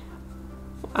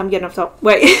 I'm getting off top.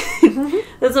 Wait.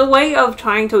 There's a way of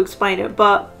trying to explain it,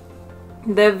 but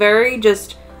they're very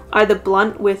just either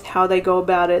blunt with how they go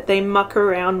about it. They muck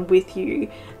around with you.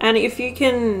 And if you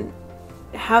can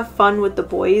have fun with the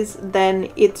boys, then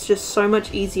it's just so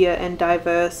much easier and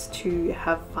diverse to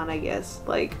have fun, I guess.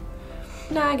 Like...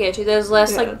 No, I get you. There's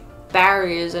less, like,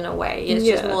 barriers in a way. It's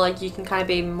just more like you can kind of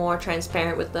be more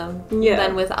transparent with them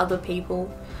than with other people.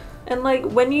 And like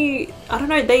when you, I don't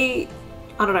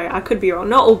know, I could be wrong,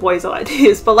 not all boys are like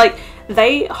this, but like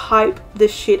they hype the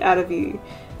shit out of you,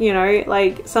 you know,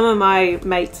 like some of my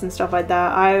mates and stuff like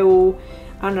that,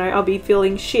 I'll be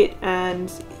feeling shit, and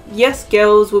yes,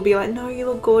 girls will be like, no, you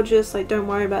look gorgeous, like don't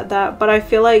worry about that, but I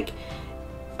feel like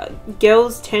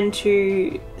girls tend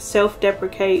to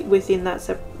self-deprecate within that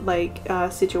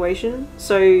situation.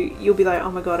 So you'll be like,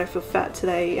 oh my god, I feel fat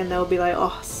today, and they'll be like,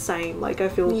 oh, same, like I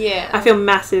feel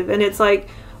massive, and it's like,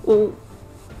 well,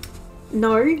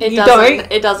 no,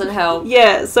 it doesn't help.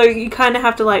 Yeah, so you kind of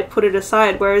have to like put it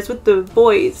aside, whereas with the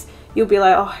boys you'll be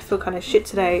like, oh, I feel kind of shit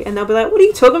today, and they'll be like, what are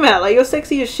you talking about, like you're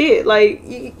sexy as shit, like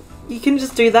you can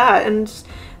just do that, and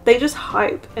they just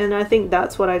hype, and I think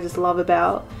that's what I just love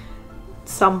about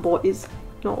some boys,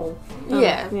 not all.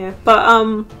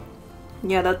 But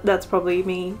that's probably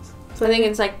me. So I think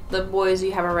it's like the boys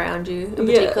you have around you in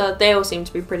particular, they all seem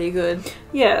to be pretty good.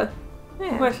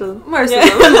 Most of them. Most of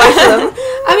them.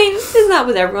 I mean, isn't that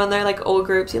with everyone though? Like all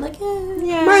groups, you're like,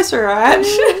 most are alright.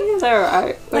 It's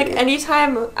alright. Like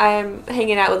anytime I'm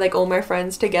hanging out with like all my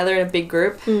friends together in a big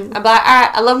group, I'm like,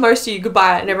 alright, I love most of you,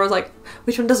 goodbye. And everyone's like,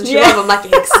 which one doesn't she love? I'm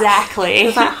like, exactly.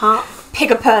 It's like, huh? Pick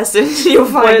a person, you'll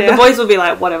find out. The boys will be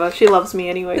like, whatever, she loves me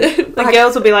anyway. The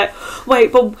girls will be like,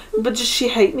 wait, but does she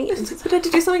hate me? It's like, did I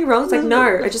do something wrong? It's like,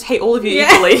 no, I just hate all of you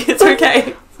equally. It's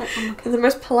okay. It's like, oh my god. In the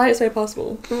most politest way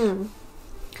possible.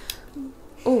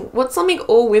 Oh, what's something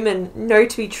all women know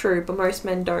to be true, but most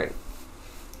men don't?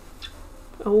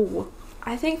 Oh.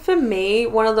 I think for me,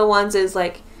 one of the ones is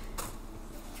like,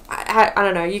 I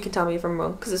don't know, you can tell me if I'm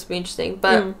wrong, because this will be interesting,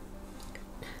 but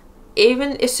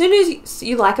even as soon as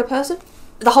you like a person,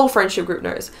 the whole friendship group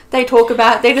knows. They talk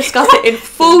about it, they discuss it in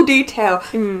full detail.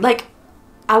 Like,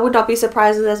 I would not be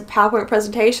surprised if there's a PowerPoint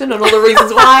presentation on all the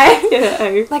reasons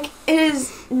why. Like, it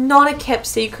is not a kept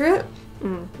secret.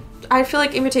 I feel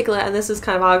like in particular, and this is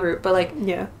kind of our group, but like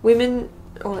women,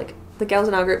 or like the girls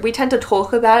in our group, we tend to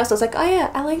talk about it. So it's like, oh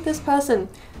yeah, I like this person.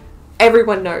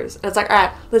 Everyone knows. And it's like,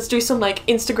 alright, let's do some like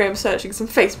Instagram searching, some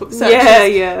Facebook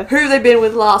searches. Who have they been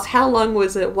with last? How long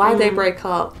was it? Why did they break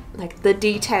up? Like the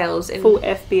details. And full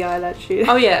FBI that shit.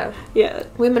 Oh yeah. Yeah.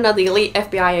 Women are the elite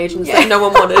FBI agents that no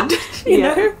one wanted. you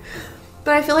know?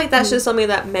 But I feel like that's just something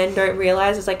that men don't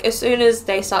realise. It's like as soon as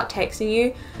they start texting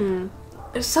you,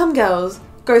 some girls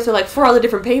go through like 4 other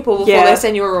different people before they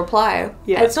send you a reply.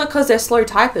 And it's not because they're slow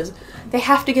typers. They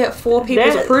have to get 4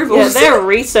 people's approvals. Yeah, they're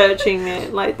researching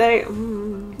it. Like they...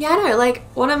 Yeah, I know. Like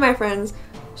one of my friends,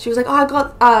 she was like, oh, I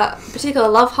got a particular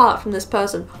love heart from this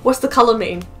person. What's the colour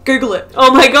mean? Google it.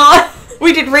 Oh my god.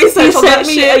 We did research on that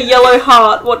shit. You sent me a yellow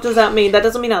heart. What does that mean? That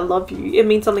doesn't mean I love you. It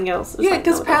means something else. It's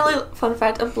because apparently, fun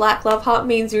fact, a black love heart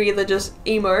means you're either just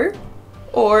emo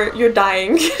or you're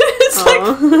dying. It's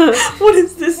like, what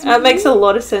is this? That makes a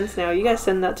lot of sense now. You guys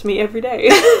send that to me every day.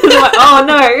 I'm like, oh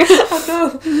no. I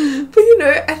know. But you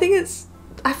know,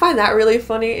 I find that really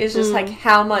funny. It's just like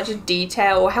how much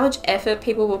detail or how much effort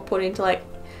people will put into like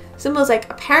symbols.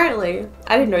 Like apparently,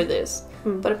 I didn't know this,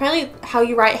 but apparently how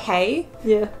you write hey.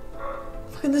 Yeah.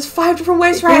 Fucking there's 5 different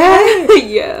ways to write hey.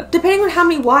 Yeah. Depending on how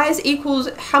many Y's equals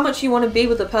how much you want to be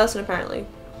with the person apparently.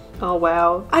 Oh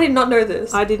wow. I did not know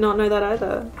this. I did not know that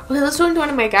either. Well, I was talking to one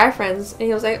of my guy friends and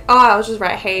he was like, oh, I was just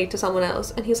write hey to someone else.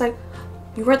 And he was like,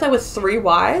 you wrote that with 3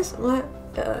 Y's? I'm like,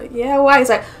 yeah, why? He's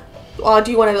like, oh,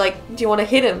 do you want to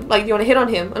hit him? Like, do you want to hit on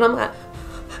him? And I'm like,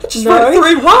 I just wrote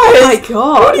 3 Y's. Oh my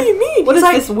god. What do you mean? What is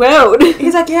like, this world?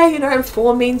 He's like, yeah, you know, and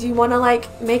 4 means you want to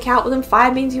like make out with him.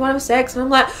 5 means you want to have sex. And I'm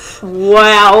like,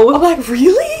 wow. I'm like,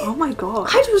 really? Oh my god.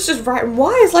 I was just writing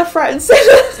Y's left, right, and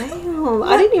center. Damn.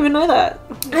 I didn't even know that.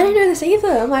 I didn't know this either.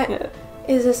 I'm like,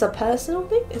 is this a personal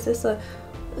thing? Is this a...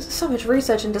 There's so much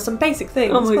research into some basic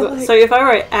things. Oh my god. Like... So if I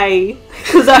wrote A,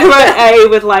 because I wrote A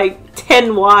with like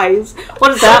 10 Y's, what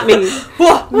does that mean?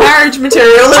 What? Marriage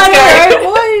material, let's go!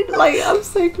 Why? Like, I'm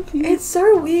so confused. It's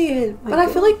so weird. My But I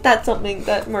god. feel like that's something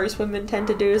that most women tend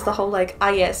to do, is the whole like,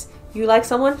 yes, you like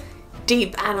someone,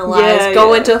 deep analyze,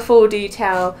 go into full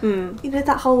detail. You know,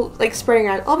 that whole like spreading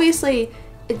around. Obviously,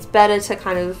 it's better to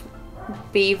kind of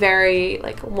be very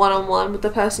like one-on-one with the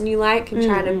person you like and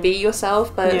try to be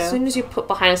yourself, but as soon as you put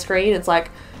behind a screen, it's like,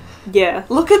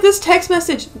 look at this text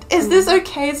message, is this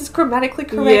okay, is this grammatically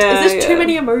correct, is this too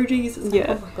many emojis? It's like,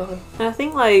 oh my god. And I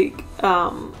think like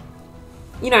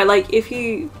you know, like if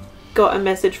you got a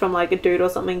message from like a dude or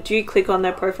something, do you click on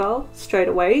their profile straight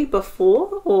away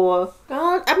before, or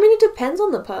I mean, it depends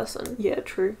on the person. yeah,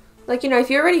 true. Like, you know, if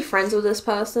you're already friends with this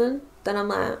person, then I'm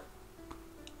like,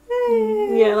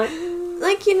 Yeah,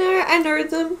 like, you know, I know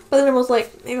them, but then I was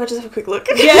like, maybe I'll just have a quick look.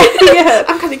 yeah.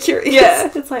 I'm kind of curious.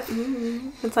 Yeah, it's like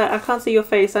I can't see your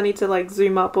face. I need to like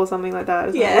zoom up or something like that.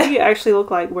 It's like, what do you actually look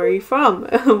like? Where are you from?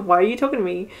 Why are you talking to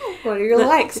me? What are your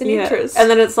likes and interests? And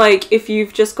then it's like, if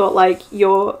you've just got like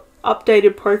your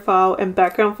updated profile and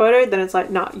background photo, then it's like,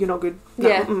 nah, you're not good.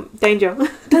 No, danger.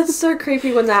 That's so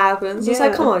creepy when that happens. It's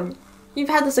like, come on, you've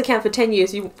had this account for 10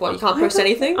 years. You can't post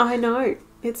anything? I know.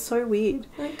 It's so weird.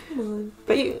 Like, come on.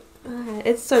 But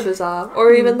it's so bizarre.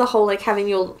 Or even the whole like having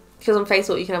your, because on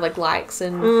Facebook you can have like likes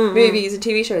and movies and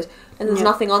TV shows, and there's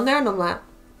nothing on there, and I'm like,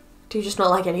 do you just not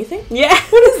like anything? Yeah.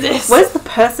 What is this? Where's the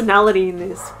personality in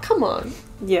this? Come on.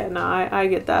 Yeah, no, I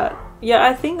get that. Yeah,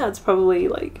 I think that's probably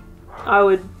like, I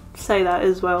would say that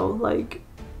as well. Like,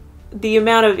 the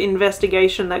amount of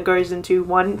investigation that goes into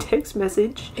one text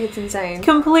message, It's insane.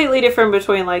 completely different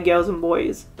between like girls and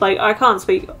boys. Like, I can't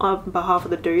speak on behalf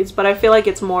of the dudes, but I feel like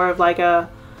it's more of like a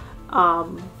I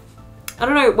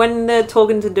don't know, when they're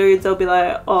talking to dudes, they'll be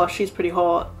like, oh, she's pretty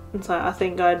hot, and so I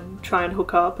think I'd try and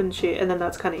hook up and shit, and then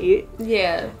that's kind of it.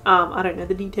 Yeah. I don't know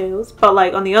the details, but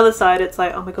like on the other side, it's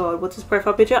like, oh my god, what's his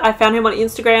profile picture? I found him on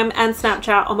Instagram and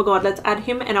Snapchat. Oh my god, let's add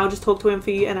him, and I'll just talk to him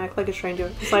for you and act like a stranger.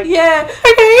 It's like, Yeah.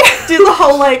 okay. Do the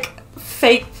whole like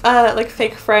fake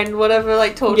friend, whatever,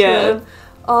 like talk to them.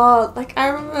 Oh, like I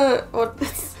remember,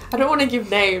 I don't want to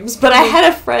give names, but I had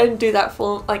a friend do that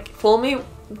for me,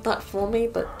 not for me,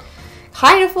 but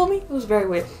kind of for me. It was very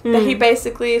weird. But he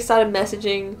basically started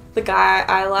messaging the guy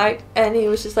I liked, and he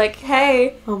was just like,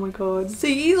 hey, Oh my god. so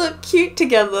you look cute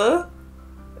together.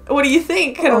 What do you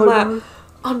think? And I'm like, no.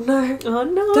 oh no. Oh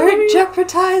no. Don't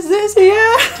jeopardize this.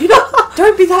 Yeah. You know,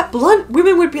 don't be that blunt.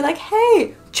 Women would be like,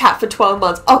 hey, chat for 12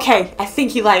 months. Okay, I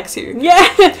think he likes you. Yeah.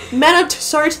 Men are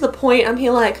so to the point. I'm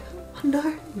here like, oh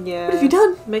no. Yeah. What have you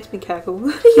done? Makes me cackle.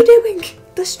 What are you doing?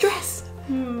 The stress.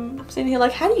 I'm sitting here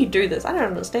like, how do you do this? I don't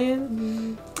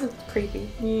understand. It's creepy.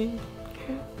 Yeah.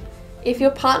 If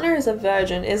your partner is a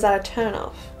virgin, is that a turn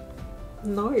off?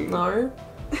 No. No.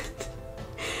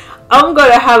 I'm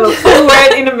gonna have a full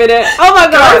word in a minute. Oh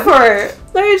my god. Go for it.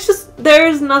 No, it's just, there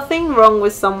is nothing wrong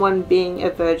with someone being a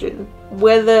virgin.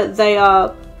 Whether they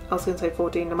are, I was gonna say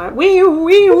 14, am I? No, Age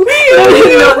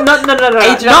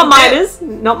not up. minors.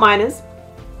 Not minors.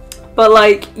 But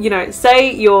like, you know,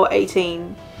 say you're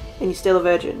 18 and you're still a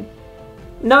virgin.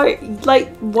 No, like,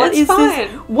 what It's is fine.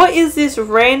 this? What is this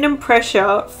random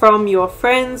pressure from your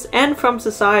friends and from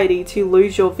society to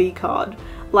lose your V card?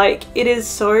 Like, it is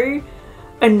so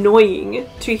annoying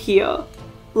to hear.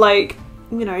 Like,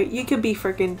 you know, you could be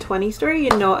freaking 23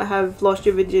 and not have lost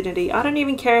your virginity. I don't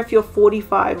even care if you're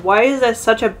 45. Why is there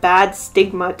such a bad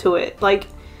stigma to it? Like,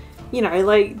 you know,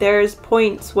 like, there's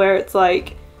points where it's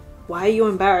like, why are you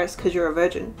embarrassed because you're a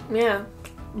virgin? Yeah.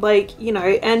 Like, you know,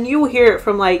 and you'll hear it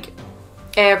from like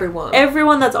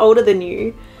everyone that's older than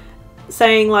you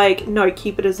saying like, no,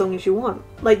 keep it as long as you want.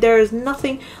 Like, there is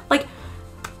nothing, like,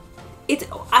 it's,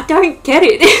 I don't get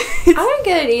it. I don't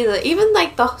get it either. Even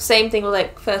like the same thing with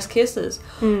like first kisses.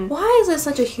 Why is there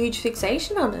such a huge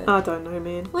fixation on it? I don't know,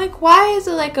 man. Like, why is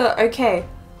it like okay,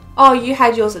 oh, you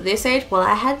had yours at this age, well,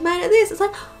 I had mine at this. It's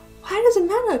like, why does it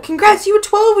matter? Congrats, you were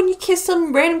 12 when you kissed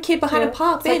some random kid behind a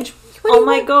park bench. Oh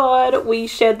my god, we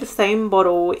shared the same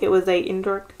bottle. It was a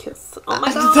indirect kiss. Oh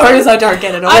my god. Those I don't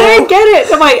get at all. I don't get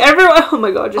it. I'm like, everyone. Oh my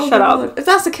god, just shut up. God. If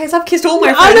that's the case, I've kissed all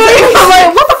my friends. I know. I'm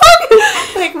like, what the fuck?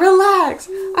 Like, relax.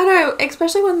 I know,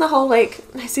 especially when the whole like,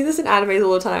 I see this in animes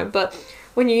all the time, but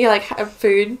when you like have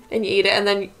food and you eat it, and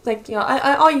then like, you know,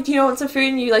 oh, do you want some food?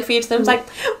 And you like feed to them. It's like,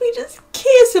 we just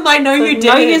kiss, and I know you didn't.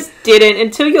 No, you just didn't.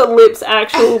 Until your lips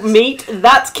actual meet,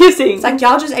 that's kissing. It's like,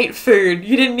 y'all just ate food.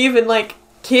 You didn't even like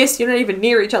kiss. You're not even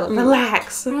near each other.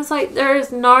 Relax. And it's like, there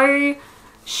is no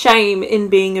shame in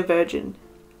being a virgin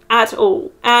at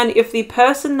all. And if the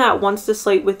person that wants to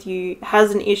sleep with you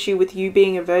has an issue with you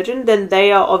being a virgin, then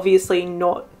they are obviously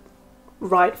not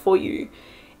right for you.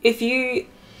 If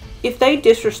they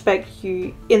disrespect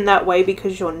you in that way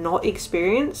because you're not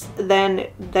experienced, then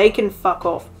they can fuck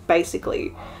off,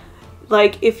 basically.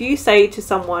 Like, if you say to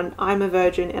someone, I'm a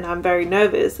virgin and I'm very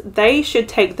nervous, they should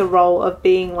take the role of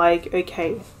being like,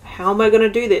 okay, how am I going to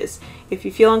do this? If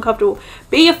you feel uncomfortable,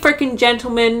 be a freaking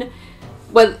gentleman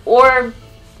or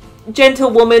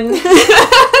gentlewoman.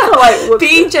 Like,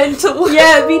 be gentle.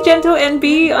 Yeah, be gentle and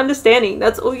be understanding.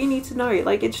 That's all you need to know.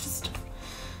 Like, it's just...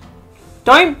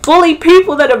 don't bully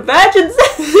people that are virgins.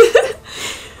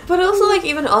 But also, like,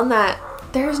 even on that,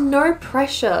 there's no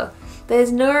pressure.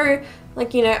 There's no...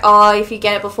 like, you know, oh, if you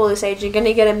get it before this age, you're going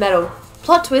to get a medal.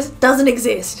 Plot twist, doesn't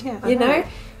exist. Yeah, you know?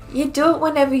 You do it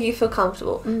whenever you feel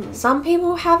comfortable. Some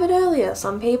people have it earlier.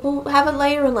 Some people have it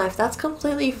later in life. That's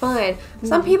completely fine.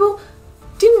 Some people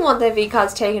didn't want their V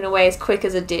cards taken away as quick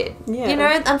as it did. Yeah. You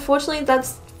know, unfortunately,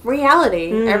 that's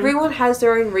reality. Everyone has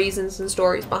their own reasons and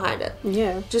stories behind it.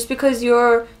 Yeah. Just because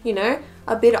you're, you know,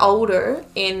 a bit older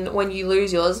in when you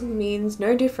lose yours means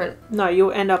no different. No,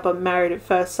 you'll end up married at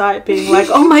first sight being like,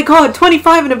 oh my god,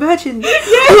 25 and a virgin.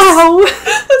 Yes! Wow.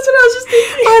 That's what I was just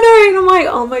thinking. I know, and I'm like,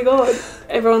 oh my god.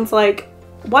 Everyone's like,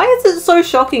 why is it so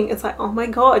shocking? It's like, oh my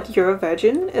god, you're a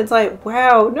virgin? It's like,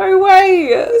 wow, no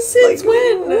way. Since like,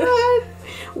 when? What?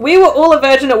 We were all a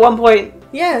virgin at one point.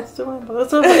 Yeah. It's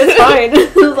fine.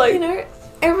 It's like, you know,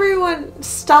 everyone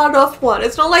started off one.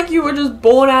 It's not like you were just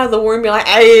born out of the womb and be like,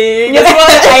 hey, guess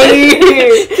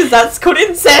what? Because that's called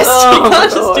incest. Oh, you can't God.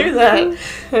 just do that.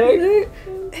 Heck. You know,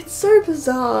 it's so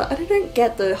bizarre. I don't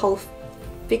get the whole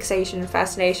fixation and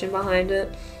fascination behind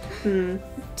it.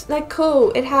 It's like,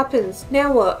 cool, it happens.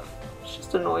 Now what? It's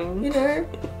just annoying. You know?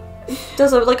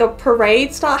 Does a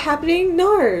parade start happening?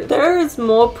 No. There is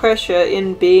more pressure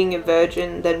in being a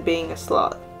virgin than being a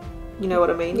slut. You know what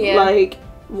I mean? Yeah. Like,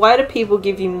 why do people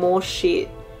give you more shit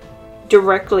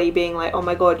directly being like, oh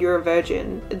my god, you're a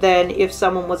virgin, than if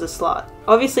someone was a slut?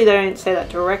 Obviously they don't say that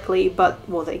directly, but,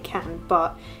 well, they can,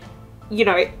 but, you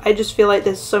know, I just feel like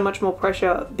there's so much more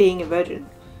pressure being a virgin.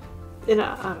 And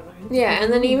I don't know. Yeah,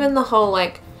 and then even the whole,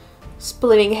 like,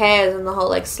 splitting hairs and the whole,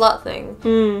 like, slut thing.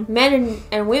 Men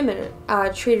and women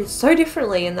are treated so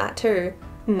differently in that too.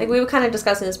 Like, we were kind of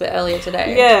discussing this a bit earlier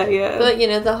today. Yeah. But, you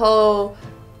know, the whole,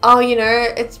 oh, you know,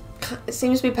 it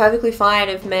seems to be perfectly fine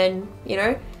if men, you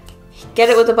know, get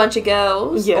it with a bunch of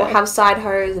girls or have side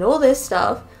hoes and all this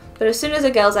stuff. But as soon as a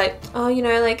girl's like, oh, you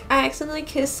know, like, I accidentally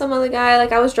kissed some other guy,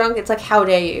 like, I was drunk, it's like, how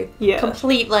dare you? Yeah.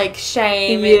 Complete, like,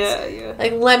 shame. Yeah.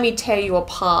 Like, let me tear you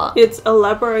apart. It's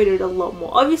elaborated a lot more.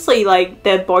 Obviously, like,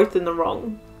 they're both in the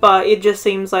wrong, but it just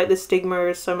seems like the stigma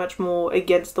is so much more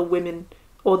against the women,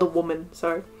 or the woman,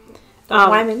 sorry.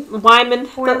 Wyman.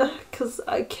 Because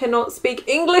I cannot speak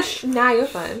English. Nah, you're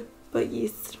fine. But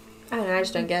yes. I don't know, I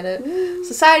just don't get it.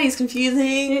 Society's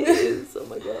confusing. It is, oh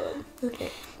my god. Okay.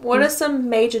 What are some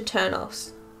major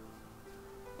turnoffs?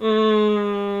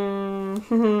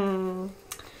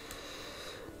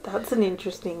 That's an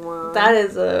interesting one. That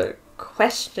is a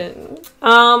question.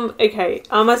 Okay,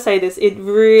 I'm gonna say this. It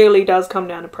really does come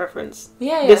down to preference.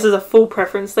 Yeah. This is a full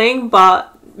preference thing,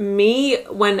 but me,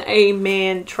 when a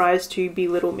man tries to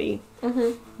belittle me,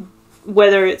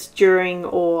 whether it's during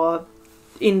or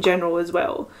in general as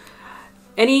well,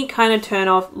 any kind of turn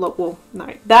off, well,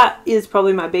 no, that is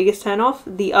probably my biggest turn off.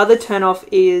 The other turn off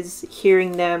is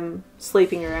hearing them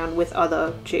sleeping around with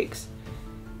other chicks.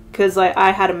 Because, like,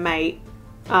 I had a mate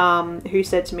who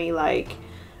said to me, like,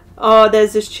 oh,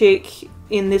 there's this chick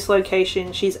in this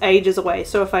location, she's ages away,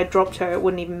 so if I dropped her, it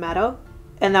wouldn't even matter.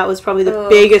 And that was probably the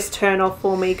biggest turn off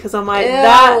for me, because I'm like,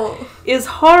 that is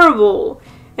horrible.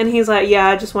 And he's like, yeah,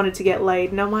 I just wanted to get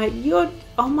laid. And I'm like,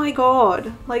 oh my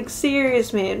god, like,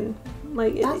 serious, man.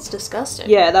 Like, that's disgusting.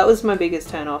 Yeah, that was my biggest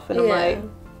turn off. And I'm like,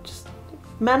 just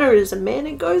mannerism, man,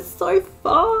 it goes so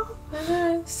far. I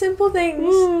know. Simple things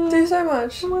do so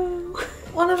much.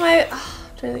 One of my,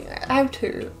 I have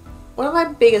two. One of my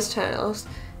biggest turn-offs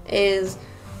is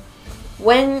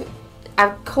when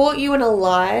I've caught you in a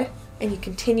lie and you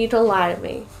continue to lie to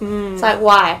me. It's like,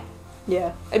 why?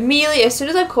 Yeah. Immediately, as soon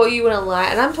as I've caught you in a lie,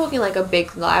 and I'm talking like a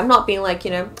big lie, I'm not being like,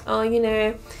 you know, oh, you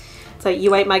know. It's like,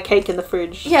 you ate my cake in the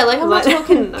fridge. Yeah, like, I'm not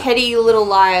talking petty little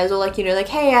lies or like, you know, like,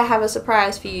 hey, I have a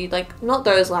surprise for you. Like, not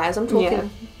those lies. I'm talking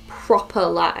proper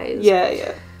lies.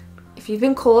 Yeah. If you've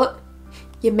been caught,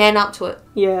 you man up to it.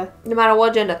 Yeah. No matter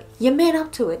what gender, you man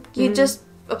up to it. You just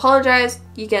apologize,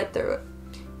 you get through it.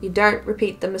 You don't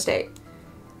repeat the mistake.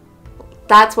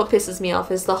 That's what pisses me off,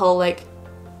 is the whole, like,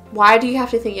 why do you have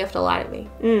to think you have to lie to me?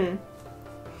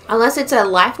 unless it's a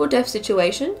life or death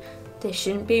situation, there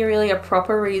shouldn't be really a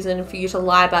proper reason for you to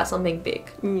lie about something big.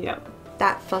 Yeah.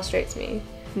 That frustrates me.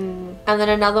 And then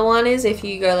another one is if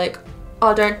you go like,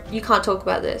 oh, you can't talk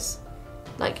about this.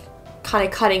 Like, kind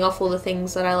of cutting off all the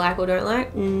things that I like or don't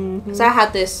like. Because I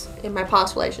had this in my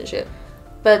past relationship.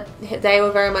 But they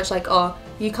were very much like, oh,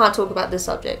 you can't talk about this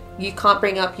subject. You can't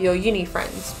bring up your uni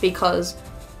friends because,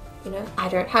 you know, I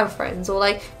don't have friends. Or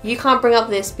like, you can't bring up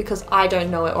this because I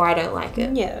don't know it or I don't like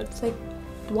it. Yeah. It's like,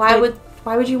 why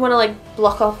would you want to like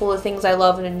block off all the things I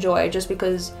love and enjoy just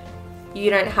because you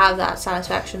don't have that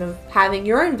satisfaction of having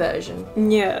your own version?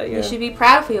 Yeah. You should be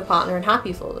proud for your partner and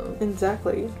happy for them.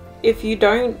 Exactly. If you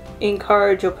don't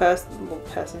encourage your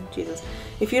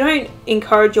if you don't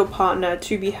encourage your partner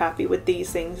to be happy with these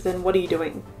things, then what are you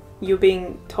doing? You're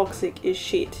being toxic as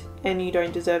shit, and you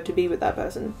don't deserve to be with that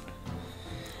person.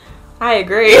 I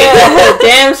agree. Yeah,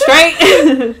 damn straight.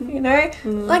 You know,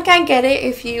 like I get it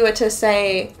if you were to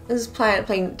say, this is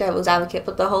playing devil's advocate,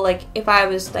 but the whole like, if I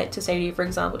was like to say to you, for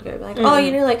example, to go like, oh,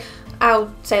 you know, like I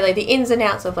would say like the ins and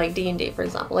outs of like D&D, for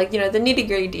example, like, you know, the nitty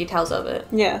gritty details of it.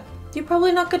 Yeah. You're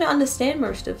probably not going to understand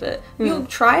most of it. You'll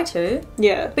try to.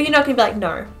 Yeah. But you're not going to be like,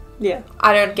 no. Yeah.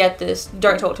 I don't get this.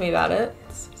 Don't talk to me about it.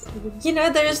 You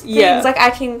know, there's things like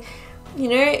I can, you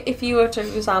know, if you were to,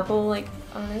 for example, like,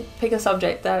 I don't know, pick a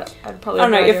subject that I'd probably... I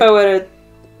don't know, if I were to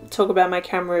talk about my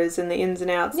cameras and the ins and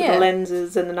outs Yeah. of the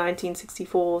lenses and the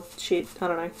 1964 shit, I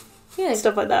don't know. Yeah.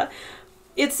 Stuff like that.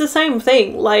 It's the same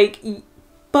thing. Like,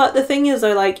 but the thing is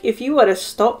though, like, if you were to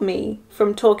stop me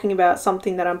from talking about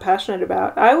something that I'm passionate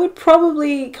about, I would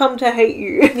probably come to hate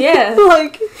you. Yeah.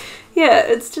 Like, yeah,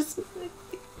 it's just,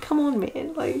 come on,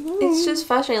 man. Like, It's just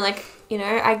frustrating. Like, you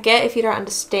know, I get if you don't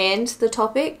understand the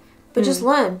topic, but just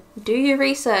learn. Do your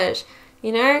research.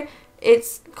 You know,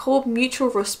 it's called mutual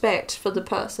respect for the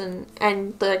person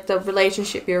and the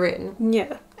relationship you're in.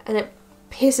 Yeah. And it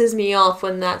pisses me off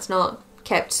when that's not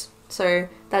kept. So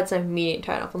that's an immediate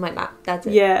turn off. I'm like, nah, that's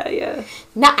it. Yeah.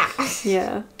 Nah.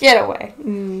 Yeah. Get away.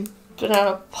 But on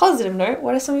a positive note,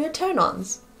 what are some of your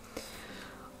turn-ons?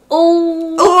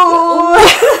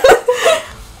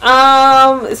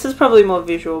 This is probably more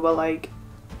visual, but like,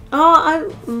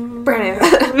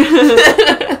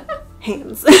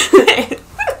 hands.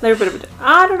 They're a bit of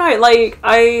I don't know, like,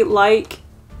 I like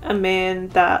a man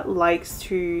that likes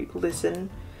to listen.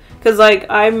 Because, like,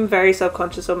 I'm very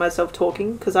self-conscious of myself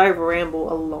talking, because I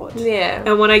ramble a lot. Yeah.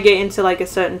 And when I get into, like, a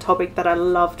certain topic that I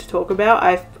love to talk about,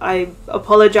 I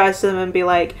apologise to them and be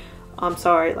like, I'm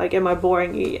sorry, like, am I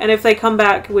boring you? And if they come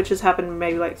back, which has happened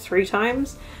maybe, like, 3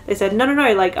 times, they said, no,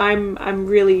 like, I'm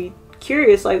really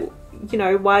curious, like, you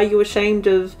know, why are you ashamed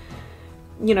of,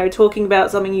 you know, talking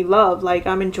about something you love? Like,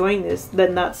 I'm enjoying this.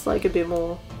 Then that's, like, a bit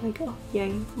more, like, oh,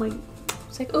 yay, like...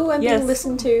 It's like, oh, I'm being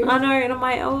listened to. I know, and I'm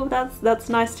like, oh, that's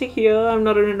nice to hear. I'm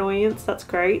not an annoyance. That's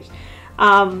great.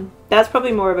 That's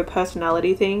probably more of a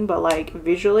personality thing, but like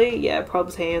visually, yeah,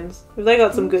 probs hands. If they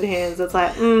got some good hands, it's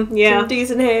like, yeah, some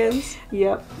decent hands.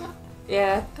 Yep.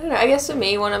 Yeah, I don't know. I guess for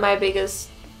me, one of my biggest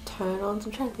turn-ons.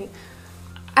 I'm trying to think.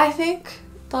 I think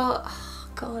God,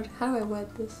 how do I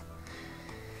word this?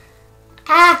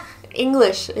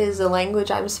 English is a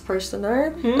language I'm supposed to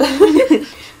know.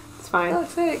 Fine. Oh,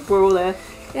 sick. We're all there.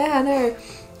 Yeah, I know.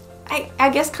 I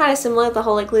guess kind of similar to the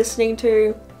whole like listening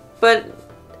to, but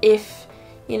if,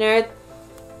 you know,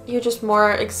 you're just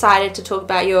more excited to talk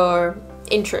about your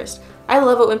interest. I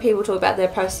love it when people talk about their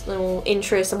personal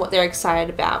interests and what they're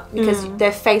excited about because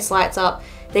their face lights up.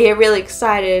 They get really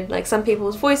excited. Like some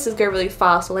people's voices go really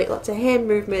fast or like lots of hand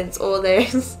movements or they're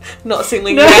not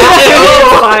singling you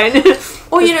out. Fine.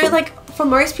 Or, you know, like for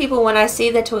most people, when I see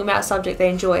they're talking about a subject they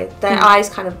enjoy, their eyes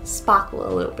kind of sparkle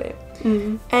a little bit.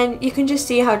 And you can just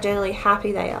see how generally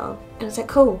happy they are. And it's like,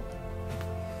 cool.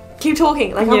 Keep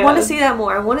talking. Like, I want to see that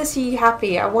more. I want to see you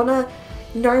happy. I want to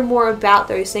know more about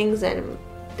those things. And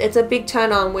it's a big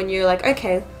turn on when you're like,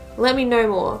 okay, let me know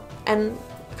more. And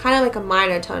kind of like a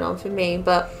minor turn on for me,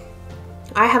 but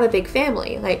I have a big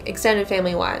family, like extended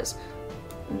family wise.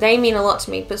 They mean a lot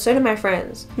to me, but so do my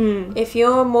friends. If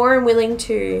you're more willing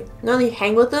to not only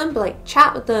hang with them, but like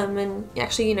chat with them and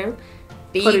actually, you know,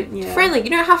 be friendly.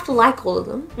 You don't have to like all of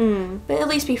them, but at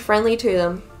least be friendly to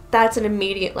them. That's an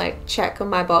immediate like check on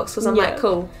my box because I'm like,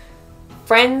 cool.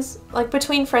 Friends, like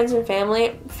between friends and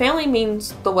family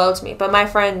means the world to me, but my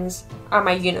friends are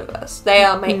my universe. They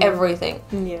are my everything.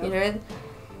 You know,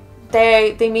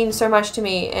 they mean so much to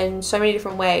me in so many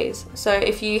different ways. So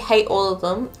if you hate all of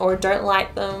them or don't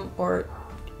like them or,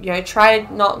 you know, try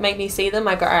to not make me see them,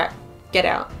 I go, alright, get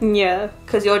out. Yeah.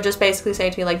 Because you're just basically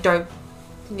saying to me, like, don't,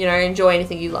 you know, enjoy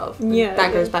anything you love. And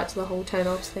that goes back to the whole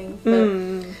turn-offs thing.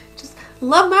 But just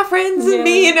love my friends and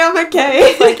me and I'm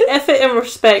okay. Like, effort and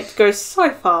respect goes so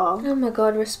far. Oh my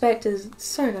god, respect is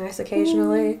so nice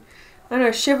occasionally. I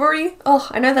know, chivalry, oh,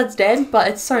 I know that's dead, but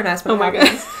it's so nice when it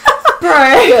happens.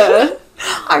 Bro,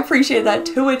 I appreciate that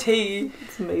to a T.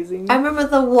 It's amazing. I remember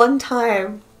the one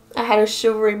time I had a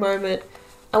chivalry moment.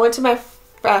 I went to my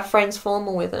friend's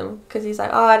formal with him because he's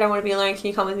like, oh, I don't want to be alone, can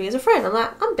you come with me as a friend? I'm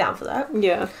like, I'm down for that.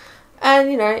 Yeah.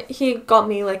 And, you know, he got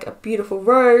me, like, a beautiful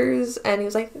rose, and he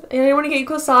was like, I don't want to get you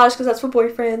corsage because that's for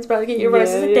boyfriends, but I'll get you a rose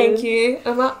as a thank you. And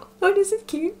I'm like, oh, this is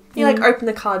cute. He, like, opened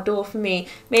the car door for me,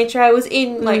 made sure I was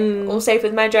in, like, all safe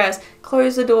with my dress,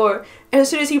 closed the door, and as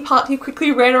soon as he parked, he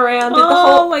quickly ran around, did the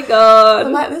whole... Oh my god.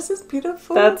 I'm like, this is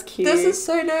beautiful. That's cute. This is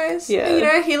so nice. Yeah. And, you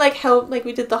know, he, like, helped, like,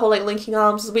 we did the whole, like, linking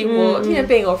arms as we walked, you know,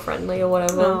 being all friendly or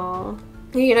whatever. Aww.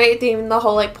 You know, even the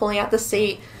whole, like, pulling out the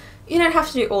seat. You don't have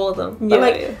to do all of them. But,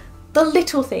 like... The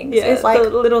little things. Yeah, it's like, the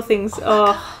little things.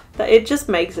 It just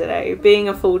makes it, being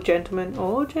a full gentleman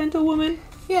or gentlewoman.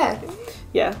 Yeah.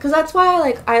 Yeah. Because that's why,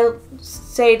 like, I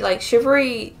say, like,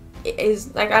 chivalry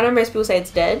is, like, I know most people say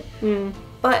it's dead,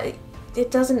 but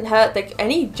it doesn't hurt. Like,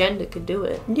 any gender could do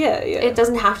it. Yeah. It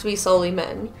doesn't have to be solely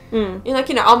men. You know, like,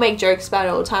 you know, I'll make jokes about it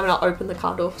all the time and I'll open the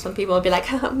car door for some people and be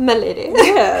like, my lady.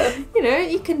 Yeah. You know,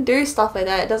 you can do stuff like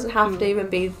that. It doesn't have to even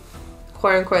be,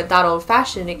 quote unquote, that old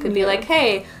fashioned. It could be like,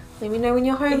 hey, let me know when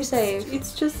you're home safe.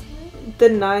 It's just the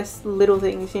nice little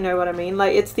things, you know what I mean?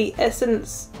 Like, it's the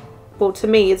essence, well, to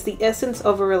me, it's the essence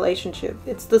of a relationship.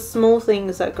 It's the small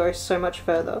things that go so much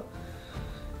further.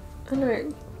 I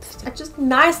know. Just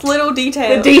nice little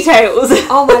details. The details.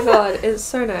 Oh my god, it's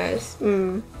so nice.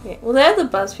 Yeah. Well, they're the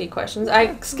BuzzFeed questions.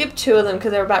 I skipped 2 of them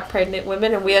because they're about pregnant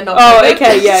women and we are not pregnant.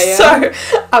 Okay, yeah. So,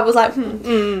 I was like,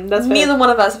 that's fair. neither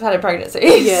one of us have had a pregnancy.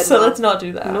 Yeah, so let's not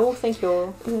do that. No, thank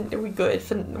you. We're good.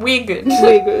 We're good.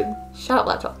 We're good. Shut up,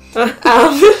 laptop. But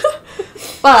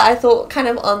I thought kind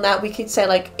of on that we could say,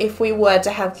 like, if we were to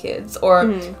have kids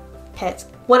or pets,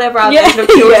 whatever our version of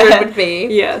children would be.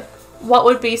 Yeah. What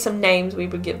would be some names we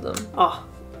would give them? Oh,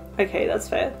 okay, that's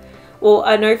fair. Well,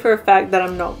 I know for a fact that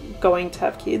I'm not going to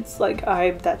have kids. Like,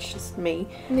 that's just me.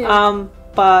 Yeah.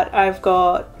 But I've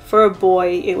got, for a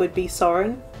boy, it would be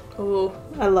Soren. Ooh.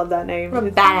 I love that name. What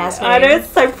a badass name. I know, it's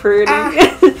so pretty.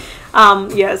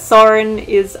 Yeah, Soren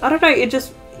is, I don't know,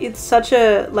 it's such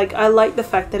a, like, I like the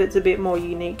fact that it's a bit more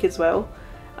unique as well.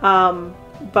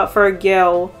 But for a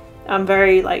girl, I'm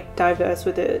very, like, diverse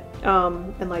with it,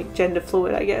 and, like, gender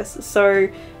fluid, I guess. So,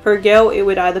 for a girl, it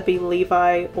would either be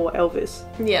Levi or Elvis.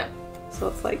 Yeah. So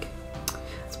it's, like,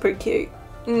 it's pretty cute.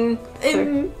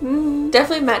 It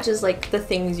definitely matches, like, the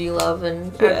things you love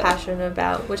and are passionate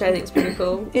about, which I think is pretty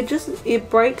cool. It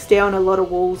breaks down a lot of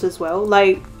walls as well.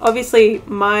 Like, obviously,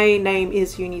 my name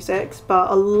is unisex,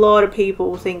 but a lot of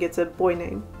people think it's a boy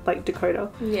name, like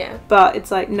Dakota. Yeah. But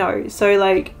it's, like, no. So,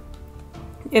 like,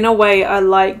 in a way, I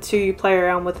like to play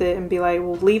around with it and be like,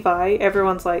 well, Levi,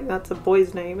 everyone's like, that's a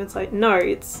boy's name. It's like, no,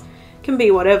 it can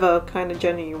be whatever kind of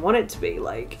gender you want it to be.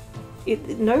 Like,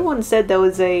 no one said there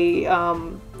was a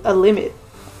limit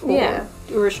or a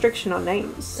restriction on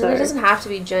names. So and it doesn't have to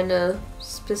be gender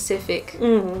specific,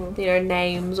 you know,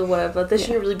 names or whatever. There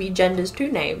shouldn't really be genders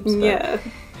to names. Yeah.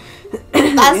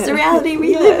 That's the reality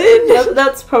we live in.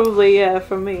 That's probably,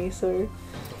 for me, so.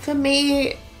 For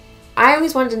me, I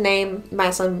always wanted to name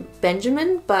my son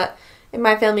Benjamin, but in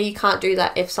my family you can't do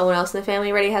that if someone else in the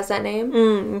family already has that name.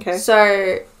 Okay.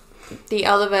 So the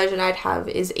other version I'd have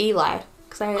is Eli,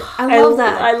 because I love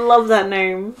that. I love that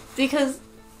name. Because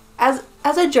as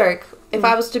a joke, if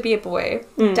I was to be a boy,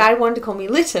 Dad wanted to call me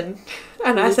Lytton,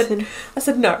 and Lytton. I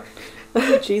said no.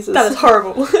 Oh, Jesus. That is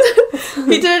horrible.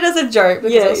 He did it as a joke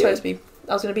because I was supposed to be.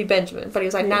 I was going to be Benjamin, but he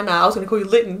was like, nah, I was going to call you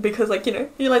Lytton because, like, you know,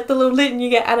 you're like the little Lytton you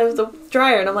get out of the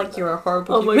dryer. And I'm like, you're a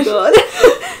horrible human. My god.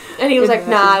 And he was like,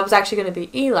 nah, I was actually going to be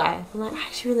Eli. I'm like, I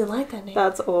actually really like that name.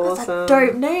 That's awesome. That's a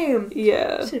dope name.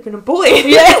 Yeah. Should have been a boy.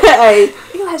 Yeah.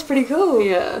 Eli's pretty cool.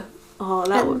 Yeah. Oh,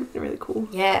 that would have been really cool.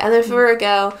 Yeah, and then for a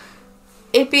girl,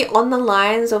 it'd be on the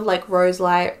lines of, like,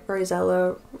 Roselight,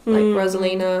 Rosella, like,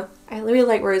 Rosalina. I really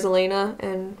like Rosalina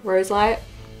and Roselight.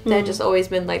 They've just always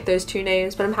been, like, those 2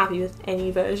 names, but I'm happy with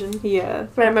any version. Yeah.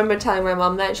 But I remember telling my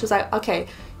mum that, and she was like, okay,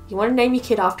 you want to name your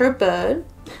kid after a bird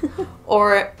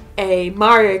or a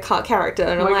Mario Kart character?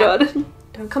 And I'm like, God.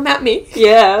 Don't come at me.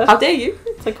 Yeah. How dare you?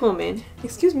 It's like, come on, man.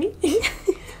 Excuse me?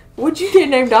 Would you get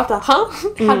named after, huh?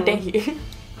 How dare you?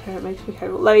 It makes me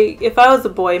terrible. Like, if I was a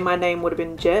boy, my name would have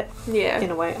been Jet. Yeah.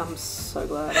 In a way, I'm so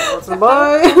glad I wasn't a boy.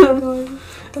 Oh my god.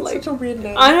 That's like, such a weird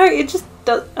name. I know, it just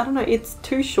does, I don't know, it's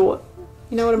too short.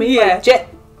 You know what I mean? Yeah. Like, Jet.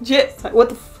 Jet. It's like, what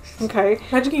the Okay.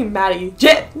 Imagine getting Maddie.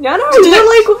 Jet. No,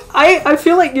 you're like I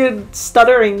feel like you're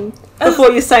stuttering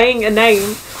before you're saying a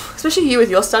name. Especially you with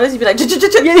your stutters, you'd be like,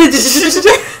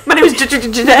 my name is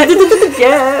Jeanette.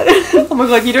 Yeah. Oh my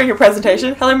god, you're doing your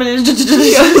presentation. Hello, my name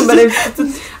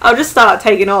is I'll just start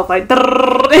taking off like.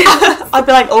 I'd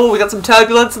be like, oh, we got some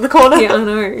turbulence in the corner. Yeah, I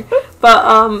know.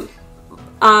 But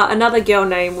another girl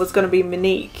name was going to be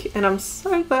Monique, and I'm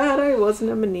so glad I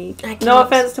wasn't a Monique. No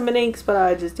offense to Monique's, but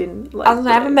I just didn't like. I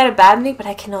haven't met a bad Monique, but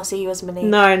I cannot see you as Monique.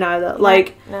 No,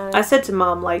 like no. I said to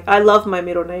Mum, like I love my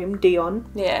middle name Dion.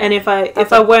 Yeah. And if I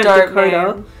weren't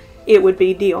Dakota, name. It would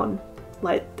be Dion.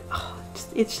 Like,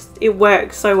 it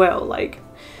works so well. Like,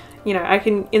 you know, I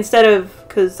can instead of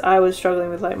because I was struggling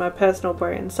with like my personal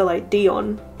brand, so like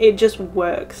Dion, it just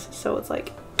works. So it's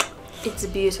like. It's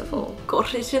beautiful.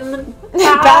 Got it in the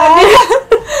bag.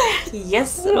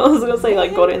 Yes. I was gonna say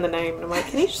like got it in the name, and I'm like,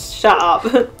 can you just shut up?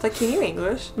 Like, can you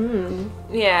English?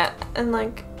 Yeah, and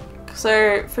like,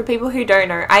 so for people who don't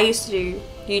know, I used to do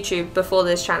YouTube before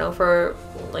this channel for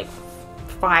like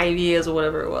 5 years or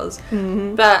whatever it was.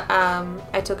 But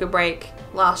I took a break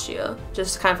last year,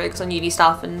 just kind of focus on uni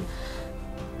stuff and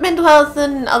mental health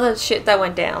and other shit that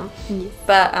went down.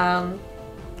 But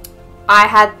I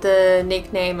had the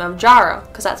nickname of Jara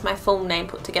because that's my full name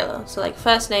put together. So like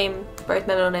first name, both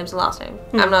my middle names and last name.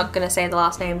 I'm not gonna say the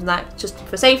last names and that just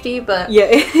for safety, but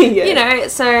yeah. You know.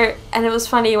 So and it was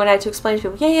funny when I had to explain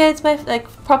to people, yeah, it's my like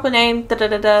proper name. Da da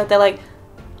da da. They're like,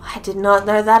 I did not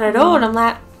know that at all, and I'm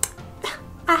like,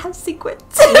 I have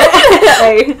secrets.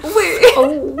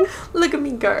 Look at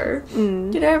me go.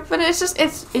 You know, but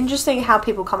it's interesting how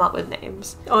people come up with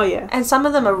names. Oh yeah. And some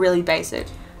of them are really basic.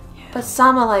 But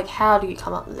some are like, how do you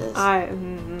come up with this? I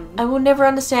will never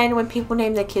understand when people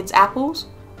name their kids apples.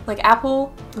 Like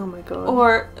Apple. Oh my god.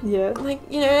 Or, yeah. Like,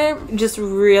 you know. Just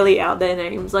really out there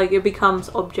names. Like, it becomes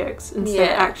objects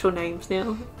instead of actual names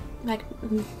now. Like,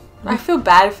 I feel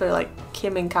bad for, like,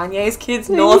 Kim and Kanye's kids.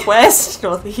 Northwest,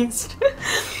 Northeast.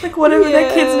 Like, whatever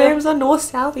their kids' names are. North,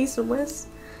 South, East, and West.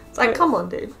 It's like, come on,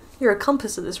 dude. You're a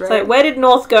compass of this, right? It's like, where did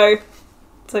North go?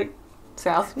 It's like...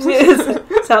 South.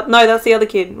 South. No, that's the other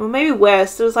kid. Well, maybe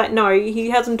West. It was like, no, he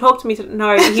hasn't talked to me.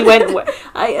 No, he went West.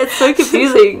 It's so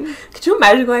confusing. Could you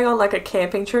imagine going on like a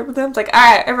camping trip with them? It's like,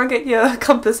 alright, everyone get your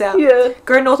compass out. Yeah.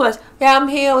 Go northwest. Yeah, I'm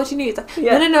here. What you need? It's like,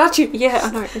 no, not you. Yeah,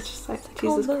 I know. It's just like,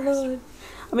 Jesus Christ.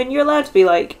 I mean, you're allowed to be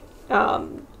like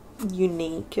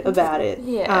unique about it.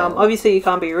 Yeah. Obviously, you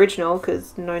can't be original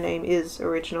because no name is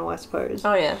original, I suppose.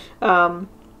 Oh yeah.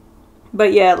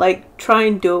 But yeah, like, try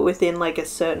and do it within, like, a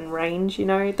certain range, you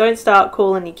know? Don't start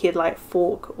calling your kid, like,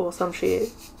 Fork or some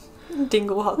shit.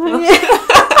 Dinglehopper.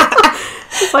 Yeah.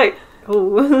 It's like,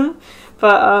 oh.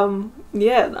 But,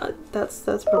 yeah, that's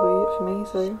probably it for me,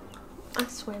 so. I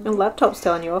swear. Your laptop's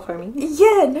telling you off, homie.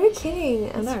 Yeah, no kidding.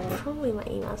 It's probably my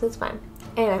emails. It's fine.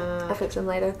 Anyway, I'll fix them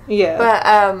later. Yeah. But,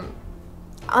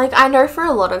 like, I know for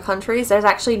a lot of countries, there's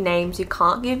actually names you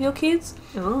can't give your kids.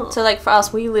 Oh. So, like, for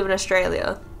us, we live in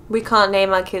Australia. We can't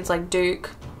name our kids like Duke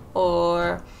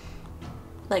or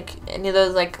like any of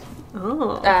those like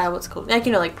what's it called? Like,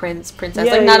 you know, like Prince, Princess.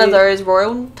 Like none of those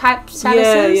royal type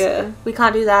statuses. Yeah. We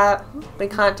can't do that. We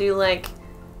can't do like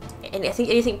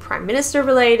anything Prime Minister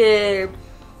related.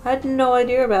 I had no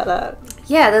idea about that.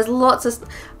 Yeah, there's lots of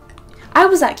I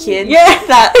was that kid. Yeah.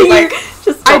 That like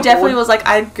I definitely was like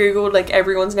I googled like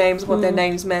everyone's names, what their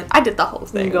names meant. I did the whole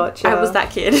thing. Gotcha. I was that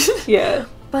kid. Yeah.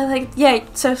 But, like, yeah,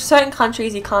 so certain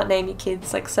countries you can't name your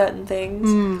kids, like, certain things.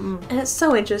 And it's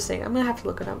so interesting. I'm going to have to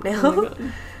look it up now. Oh my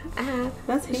God.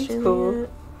 That's heaps cool.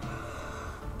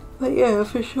 But, yeah,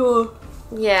 for sure.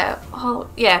 Yeah. Oh,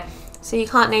 yeah. So you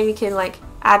can't name your kid, like,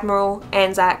 Admiral,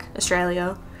 Anzac,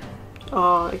 Australia.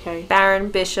 Oh, okay.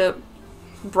 Baron, Bishop,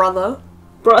 Brother.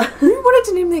 Who wanted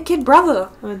to name their kid Brother?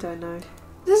 I don't know.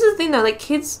 This is the thing, though. Like,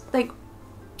 kids, like,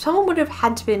 someone would have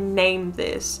had to be named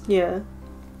this. Yeah.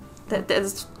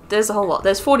 There's a whole lot.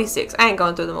 There's 46. I ain't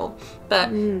going through them all. But,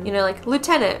 you know, like,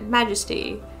 Lieutenant,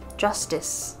 Majesty,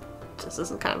 Justice. Justice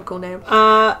is kind of a cool name.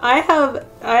 I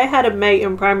had a mate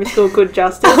in primary school called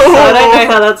Justice, so I don't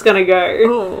know how that's gonna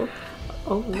go.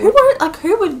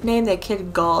 Who would name their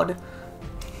kid God?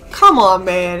 Come on,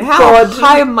 man. How God.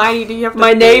 high and mighty do you have to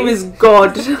My be? name is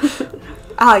God.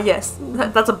 Ah, yes.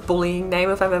 That's a bullying name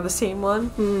if I've ever seen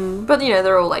one. But, you know,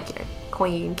 they're all like, you know,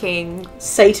 Queen, King.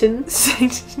 Satan.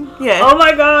 Yeah. Oh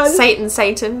my God.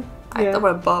 Satan. Yeah. I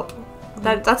want to bop.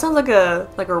 That sounds like a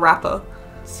rapper.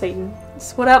 Satan.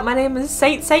 So what up? My name is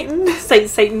Satan.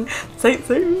 Satan.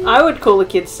 Satan. I would call a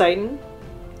kid Satan.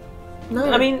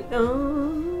 No. I mean,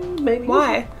 maybe.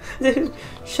 Why?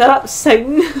 Shut up,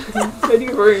 Satan. Go to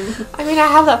your room. I mean, I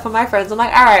have that for my friends. I'm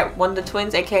like, alright, Wonder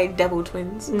Twins, aka Devil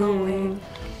Twins. Go away.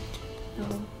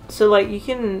 So, like, you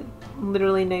can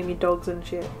literally name your dogs and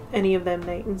shit. Any of them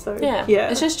names, so. Yeah.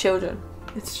 It's just children.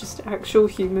 It's just actual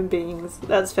human beings.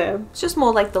 That's fair. It's just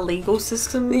more like the legal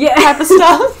system Yeah. type of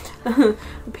stuff. The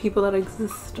people that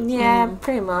exist. Yeah,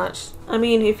 pretty much. I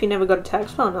mean, if you never got a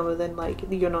tax file number, then, like,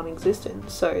 you're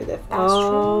non-existent. So, therefore... That's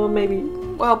true. Maybe...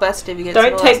 Well, birth certificates Don't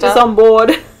and all take that this stuff. on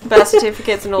board. Birth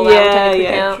certificates and all that will technically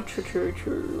count.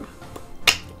 True.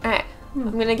 Alright,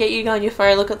 I'm gonna get you to go on your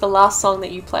phone, look at the last song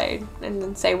that you played, and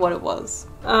then say what it was.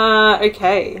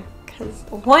 Okay. Because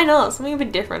why not? Something a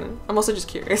bit different. I'm also just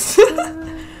curious.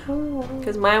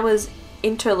 Because mine was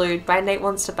Interlude by Nate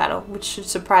Wants to Battle, which should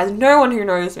surprise no one who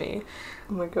knows me.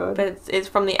 Oh my god. But it's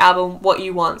from the album What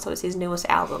You Want, so it's his newest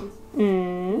album.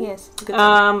 Yes, it's a good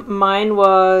song. Mine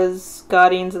was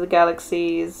Guardians of the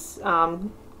Galaxy's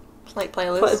Like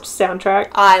playlist.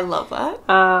 soundtrack. I love that.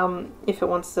 If it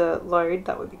wants to load,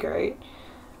 that would be great.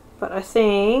 But I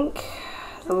think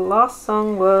the last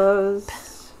song was...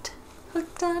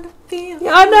 Hooked on a feeling.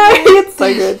 Yeah, I know, it's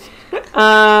so good.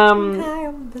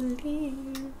 I believe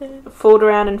it. Fooled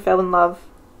Around and Fell in Love.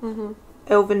 Mm-hmm.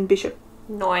 Elvin Bishop.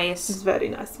 Nice. It's very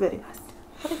nice, very nice.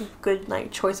 What a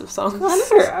good choice of songs. I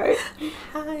know, right?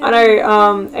 I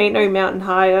know, Ain't No Mountain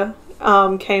Higher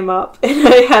came up, and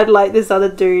I had like this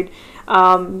other dude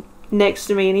next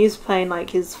to me, and he was playing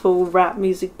like his full rap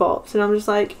music bops, and I'm just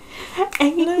like,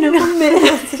 ain't no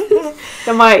minute.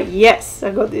 I'm like, yes,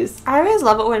 I got this. I always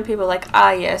love it when people are like,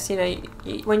 yes,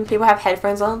 when people have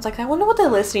headphones on, it's like, I wonder what they're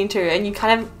listening to, and you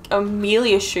kind of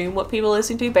immediately assume what people are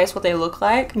listening to based on what they look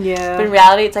like. Yeah. But in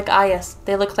reality, it's like, yes,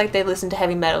 they look like they listen to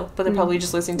heavy metal, but they're probably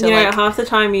just listening to half the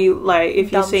time you like,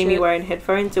 if you see me shit. wearing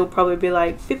headphones, it'll probably be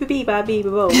like beep beep beep beep beep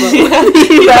beep.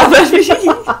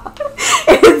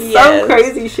 It's some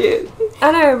crazy shit.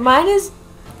 I know, mine's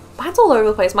all over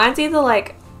the place. Mine's either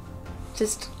like,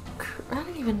 just, I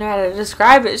don't even know how to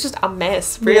describe it. It's just a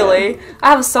mess, really. Yeah. I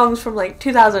have songs from like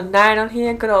 2009 on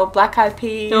here, good old Black Eyed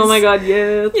Peas. Oh my god,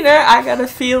 yeah. I Got a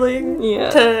Feeling. Yeah.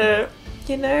 To,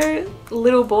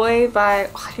 Little Boy by,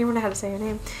 I don't even know how to say her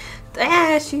name.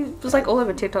 Yeah, she was like all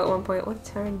over TikTok at one point. What's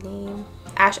her name?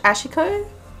 Ashiko?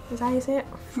 Is that how you say it?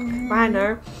 I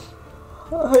know.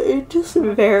 It just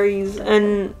varies,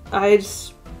 and I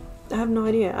have no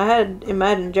idea. I had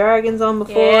Imagine Dragons on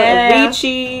before,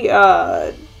 Avicii,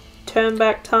 Turn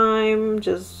Back Time,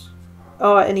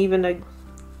 and even a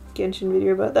Genshin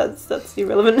video, but that's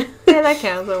irrelevant. Yeah, that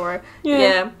counts, don't worry.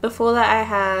 Yeah, before that I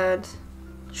had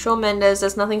Shawn Mendes,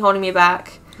 There's Nothing Holding Me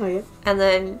Back. Oh yeah. And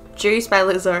then Juice by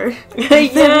Lizzo.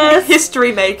 Yes!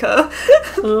 History Maker.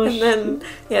 Oh, and then,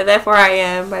 Therefore I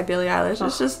Am by Billie Eilish.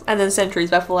 It's just, and then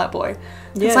Centuries by Fall Out Boy.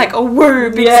 Yeah. It's like a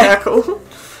big circle.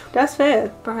 That's fair.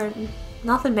 Bro,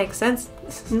 nothing makes sense.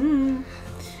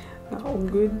 Oh,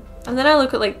 good. And then I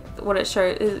look at like what it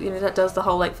shows, that does the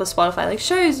whole like for Spotify, like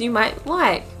shows you might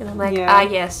like. And I'm like,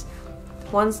 yes.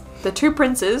 One's The Two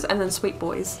Princes and then Sweet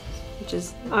Boys, which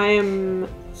is... I am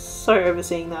so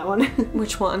overseeing that one.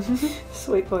 Which one?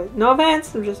 Sweet Boys. No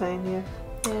offense, I'm just saying,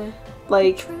 yeah.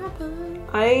 Like,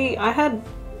 I had...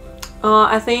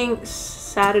 I think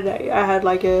Saturday I had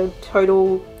like a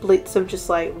total blitz of just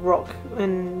like rock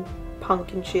and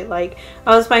punk and shit. Like,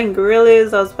 I was playing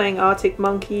Gorillaz, I was playing Arctic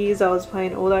Monkeys, I was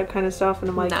playing all that kind of stuff, and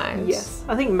I'm like, nice. Yes.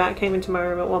 I think Matt came into my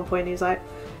room at one point and he's like,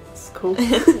 it's cool.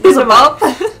 There's a bop.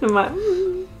 I'm like,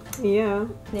 yeah.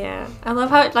 Yeah. I love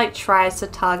how it like tries to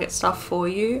target stuff for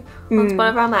you on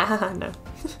Spotify. I'm like, haha, no.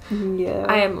 Yeah.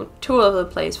 I am too all over the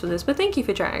place for this, but thank you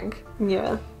for trying.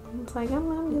 Yeah. It's like, I'm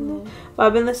in there. But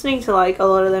I've been listening to like a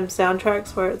lot of them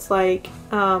soundtracks where it's like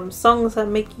songs that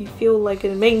make you feel like a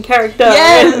main character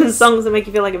and songs that make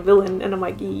you feel like a villain, and I'm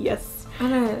like, yes. I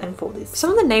know. And for this.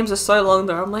 Some of the names are so long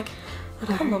though. I'm like, I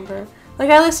don't remember. Like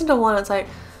I listened to one, it's like,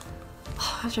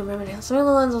 I have to remember now. Some of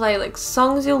the ones are like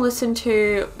songs you'll listen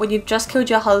to when you've just killed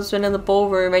your husband in the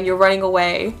ballroom and you're running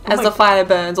away as the fire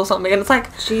burns or something, and it's like,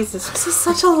 Jesus, this is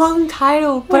such a long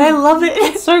title, but I love it.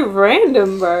 It's so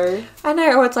random, bro. I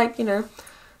know. Or it's like,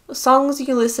 songs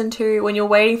you listen to when you're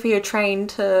waiting for your train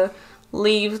to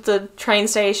leave the train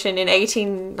station in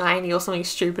 1890 or something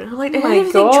stupid. I'm like, I didn't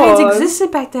even think trains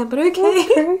existed back then, but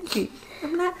okay.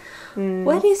 I'm like,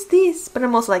 what is this? But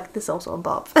I'm also like, this is also a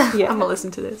bop. Yeah. I'm gonna listen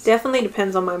to this. Definitely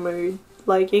depends on my mood.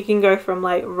 Like, it can go from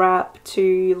like rap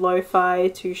to lo-fi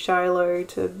to Shiloh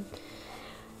to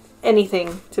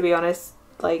anything, to be honest.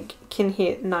 Like, can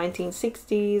hit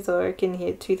 1960s or it can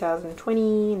hit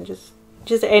 2020 and just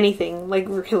anything. Like,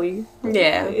 really.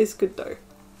 Yeah. It's good though.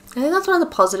 I think that's one of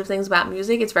the positive things about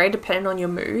music. It's very dependent on your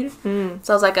mood. Mm.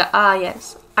 So I was like,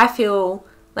 yes, I feel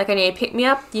like I need to pick me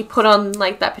up. You put on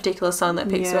like that particular song that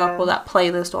picks you up, or that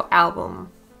playlist or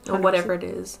album or 100%. whatever it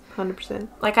is. 100%.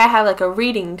 Like I have like a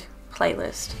reading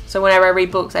playlist. So whenever I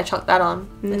read books, I chuck that on.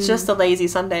 It's just a lazy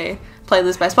Sunday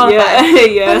playlist by Spotify. Yeah,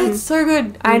 yeah. But it's so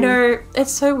good. I know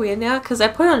it's so weird now because I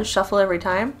put it on shuffle every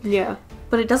time. Yeah.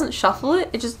 But it doesn't shuffle it.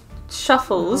 It just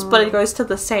shuffles, but it goes to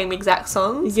the same exact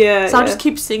songs. Yeah. So I'll just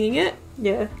keep singing it.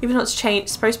 Yeah. Even though it's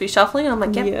supposed to be shuffling, and I'm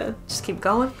like, Yeah. just keep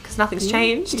going because nothing's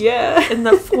changed. Yeah. In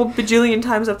the 4 bajillion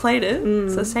times I've played it,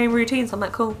 it's the same routine. So I'm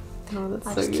like, cool. Oh, that's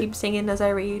I so just good. keep singing as I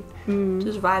read.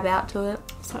 Just vibe out to it.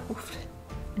 It's like,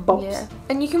 bops. Yeah,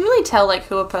 and you can really tell like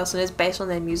who a person is based on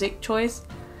their music choice.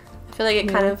 I feel like it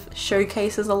kind of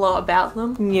showcases a lot about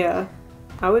them. Yeah.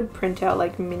 I would print out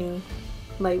like mini,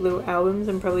 like little albums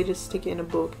and probably just stick it in a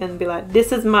book and be like,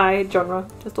 this is my genre,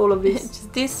 just all of this.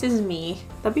 Just, this is me.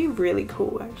 That'd be really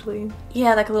cool, actually.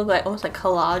 Yeah, like a little like almost like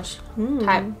collage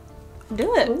type.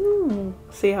 Do it. Ooh.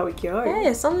 See how we go. Yeah,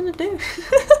 it's something to do.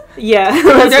 Yeah. You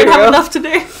don't have enough to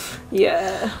do.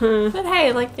 Yeah. But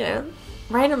hey, like, you know,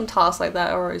 random tasks like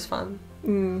that are always fun.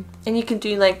 And you can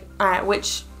do like, alright,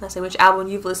 which album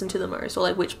you've listened to the most, or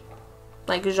like which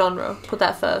like genre. Put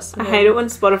that first. I hate it when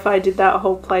Spotify did that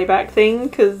whole playback thing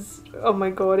because, oh my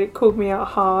god, it called me out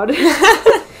hard.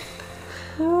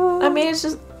 I mean, it's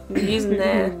just using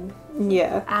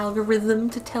their algorithm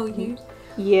to tell you.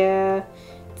 Yeah.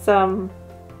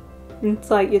 It's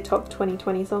like your top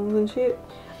 2020 songs and shit.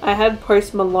 I had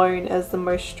Post Malone as the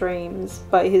most streams,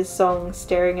 but his song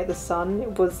Staring at the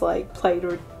Sun was like played a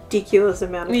ridiculous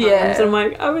amount of times. Yeah. And I'm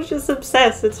like, I was just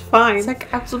obsessed, it's fine. It's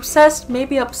like, I was obsessed,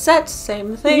 maybe upset,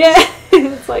 same thing. Yeah.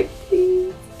 It's like,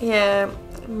 Yeah.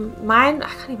 Mine, I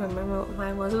can't even remember what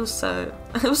mine was. It was so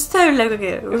long ago.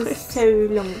 it was so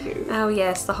long ago. Oh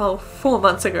yes, the whole 4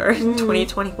 months ago,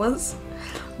 2020 was.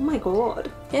 Oh my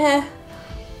god. Yeah.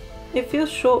 It feels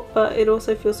short, but it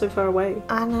also feels so far away.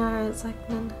 I know, it's like,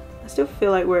 man. I still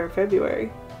feel like we're in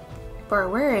February. Bro,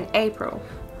 we're in April.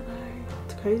 I know.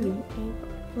 It's crazy.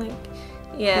 Like,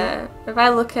 yeah. If I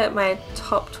look at my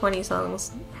top 20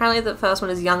 songs, apparently the first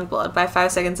one is Youngblood by 5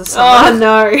 Seconds of Summer. Oh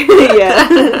no.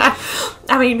 Yeah.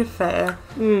 I mean, fair.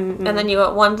 Mm-hmm. And then you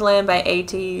got Wonderland by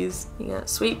 80s. You got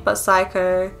Sweet But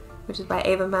Psycho, which is by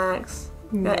Ava Max.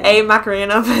 You got A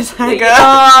Macarena by Tiger.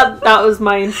 Oh, that was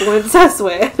my influence, I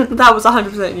swear. That was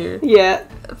 100% you. Yeah.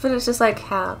 But it's just like,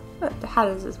 how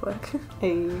does this work?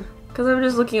 Hey. Because I'm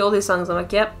just looking at all these songs, I'm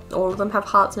like, yep, all of them have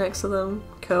hearts next to them.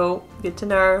 Cool, good to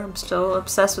know. I'm still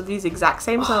obsessed with these exact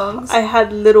same songs. I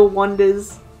had Little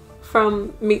Wonders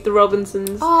from Meet the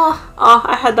Robinsons. Oh,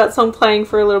 I had that song playing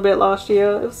for a little bit last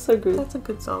year. It was so good. that's a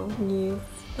good song. Yeah.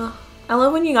 Oh, I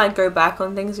love when you like go back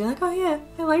on things, you're like, oh yeah,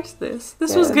 I liked this.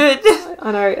 This Yeah. was good.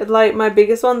 I know. Like, my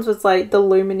biggest ones was like the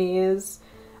Lumineers.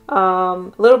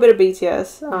 A little bit of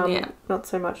BTS. Yeah. Not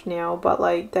so much now, but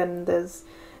like then there's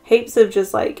heaps of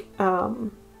just like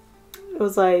it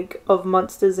was like of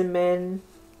Monsters and Men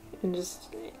and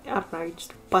just I don't know,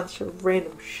 just a bunch of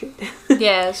random shit.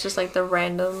 Yeah, it's just like the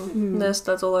randomness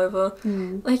that's all over.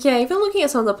 Like, yeah, even looking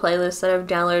at some of the playlists that I've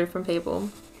downloaded from people.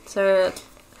 So,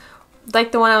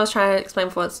 like the one I was trying to explain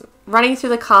before, it's running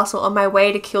through the castle on my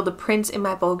way to kill the prince in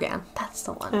my ball gown. That's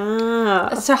the one.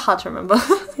 It's so hard to remember.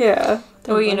 Yeah.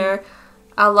 Or, you know,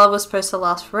 Our Love Was Supposed to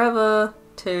Last Forever,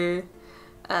 to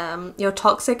You're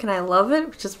Toxic and I Love It,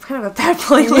 which is kind of a bad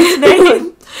playlist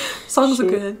name. Songs are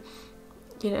good.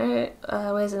 You know,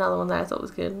 where's another one that I thought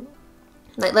was good?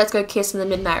 Like Let's Go Kiss in the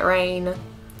Midnight Rain.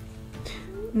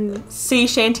 Sea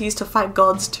Shanties to Fight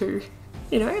Gods too.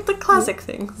 You know, the classic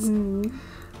things.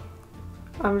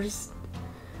 I'm just...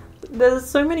 There's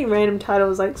so many random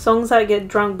titles, like songs that get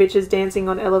drunk bitches dancing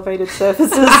on elevated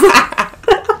surfaces.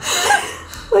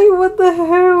 Like, what the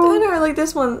hell? I know, like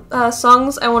this one.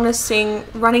 Songs I want to sing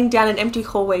running down an empty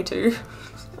hallway to.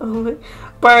 Oh my...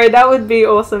 Bro, that would be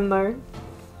awesome though.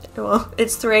 Well,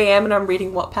 it's 3 AM and I'm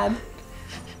reading Wattpad.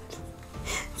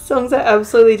 Songs that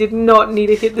absolutely did not need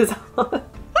to hit this hard.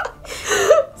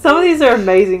 Some of these are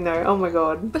amazing though, oh my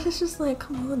god. But it's just like,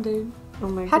 come on, dude. Oh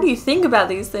my How god. do you think about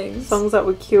these things? Songs that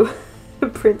would kill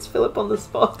Prince Philip on the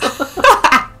spot.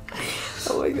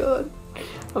 Oh my god.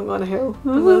 I'm going to hell.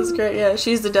 That was great, yeah.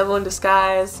 She's the devil in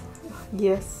disguise.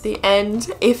 Yes. The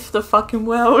end, if the fucking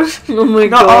world. Oh my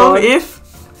Not god. if.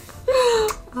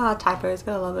 Typos,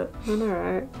 gotta love it. I know,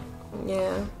 right?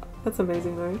 Yeah. That's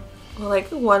amazing though. Well, like,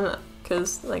 one,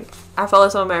 because, like, I follow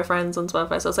some of my friends on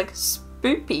Spotify, so it's like,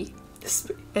 Spoopy.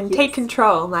 And Take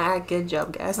Control. I'm like, good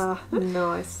job, guys. Ah,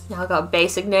 nice. Y'all got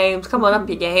basic names. Come on up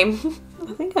your game.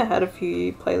 I think I had a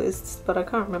few playlists, but I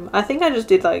can't remember. I think I just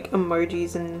did like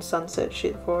emojis and sunset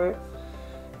shit for it.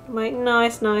 I'm like,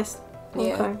 nice. Yeah.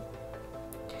 Okay.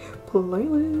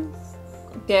 Playlist.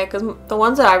 Yeah, because the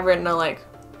ones that I've written are like,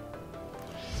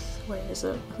 what is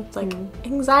it? It's like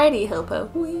anxiety helper,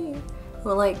 wee.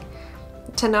 Or like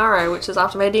Tanara, which is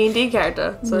after my D&D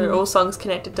character, so all songs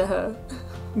connected to her.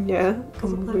 Yeah.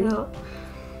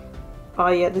 Oh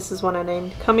yeah, this is one I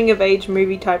named. Coming of age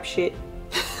movie type shit.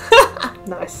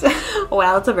 Nice.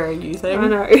 Wow, that's a very you thing. I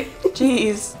know.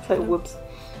 Jeez. Like, whoops.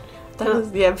 That is,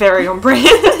 very on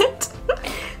brand.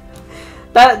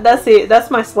 That's it.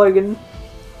 That's my slogan.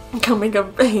 Coming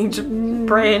of age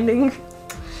branding.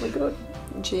 Oh my god.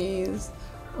 Jeez.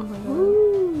 Oh my god.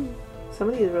 Ooh. Some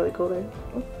of these are really cool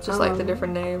though. Just like the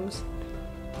different names.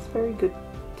 It's very good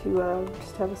to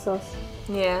just have a sauce.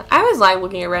 Yeah. I always like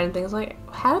looking at random things like,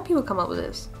 how do people come up with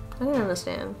this? I don't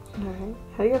understand. No.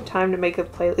 How do you have time to make a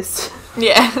playlist?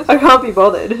 Yeah. I can't be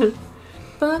bothered.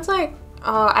 But it's like,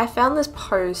 I found this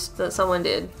post that someone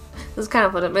did. This is kind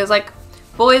of funny, but it's like,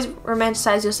 boys,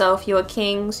 romanticize yourself. You are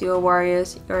kings, you are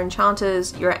warriors, you're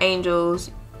enchanters, you're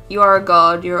angels, you are a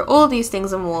god, you're all these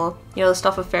things and more. You're the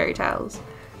stuff of fairy tales.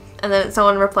 And then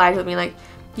someone replied with me like,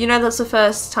 you know, that's the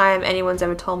first time anyone's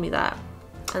ever told me that.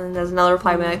 And then there's another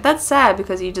reply being like, that's sad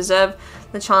because you deserve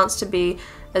the chance to be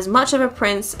as much of a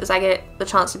prince as I get the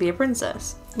chance to be a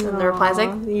princess. And the reply's like,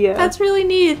 yeah. that's really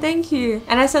neat, thank you.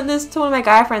 And I sent this to one of my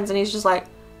guy friends and he's just like,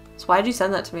 so why did you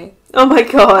send that to me? Oh my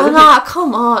god. I'm like,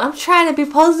 come on, I'm trying to be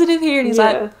positive here. And he's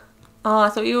Yeah. like, oh, I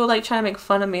thought you were like trying to make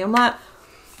fun of me. I'm like,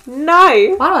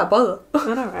 No. why do I bother?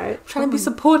 I know, right? I'm trying to be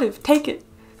supportive. Take it.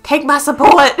 Take my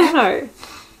support. I know.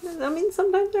 I mean,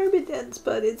 sometimes they're a bit dense,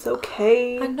 but it's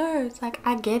okay. I know, it's like,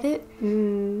 I get it.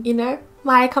 Mm. You know,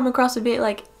 might come across a bit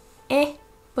like,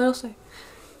 but also,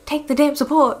 take the damn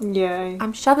support. Yeah.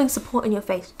 I'm shoving support in your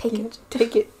face. Take it.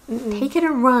 Take it. Mm-mm. Take it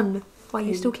and run while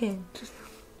you still can.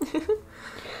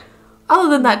 Other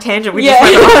than that tangent we Yeah.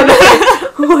 just went on.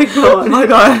 Oh my god. Oh my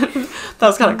god. That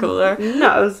was kind of cool though.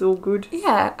 No, it was all good.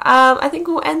 Yeah, I think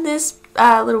we'll end this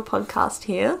little podcast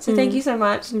here. So thank you so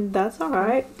much. That's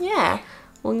alright. Yeah.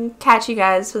 We'll catch you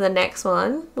guys for the next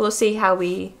one. We'll see how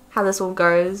this all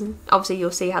goes. Obviously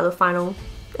you'll see how the final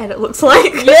edit looks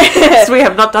like. Yeah. So we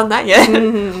have not done that yet.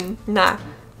 Mm-hmm. No.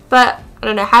 But I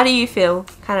don't know, how do you feel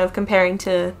kind of comparing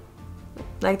to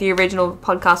like the original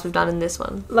podcast we've done in this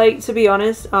one? Like, to be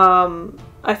honest,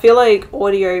 I feel like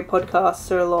audio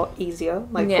podcasts are a lot easier,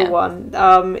 like, Yeah. for one.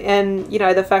 And, you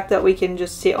know, the fact that we can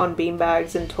just sit on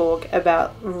beanbags and talk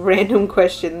about random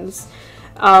questions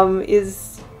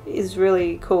is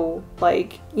really cool.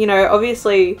 Like, you know,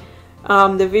 obviously,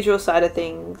 the visual side of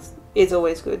things is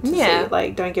always good to Yeah. see,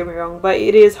 like, don't get me wrong, but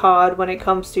it is hard when it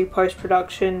comes to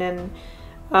post-production and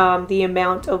the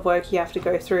amount of work you have to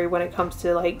go through when it comes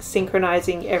to like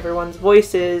synchronizing everyone's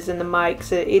voices and the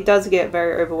mics. It does get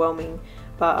very overwhelming,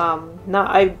 but no,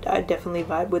 I definitely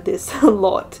vibe with this a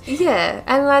lot. Yeah,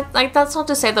 and like that's not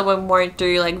to say that we won't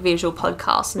do like visual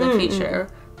podcasts in the future.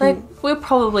 Like we'll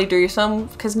probably do some,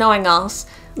 because knowing us,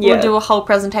 Yeah. we'll do a whole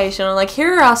presentation on like,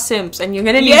 here are our simps and you're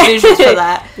gonna need visuals for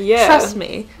that. Yeah. Trust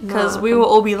me, because Nah. we will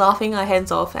all be laughing our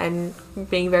heads off and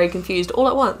being very confused all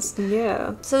at once.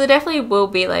 Yeah. So there definitely will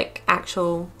be like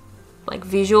actual like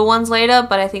visual ones later,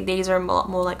 but I think these are a lot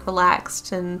more like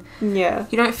relaxed and Yeah.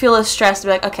 you don't feel as stressed to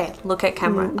be like, okay, look at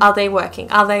camera. Are they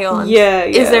working? Are they on? Yeah,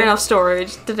 Is there yeah. enough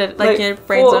storage? Like your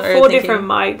brains four, are four overthinking. different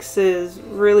mics is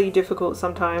really difficult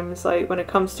sometimes, like when it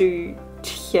comes to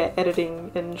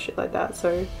editing and shit like that.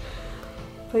 So,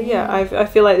 but yeah, I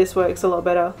feel like this works a lot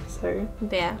better. So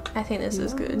Yeah, I think this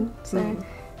is good. So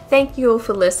thank you all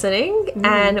for listening,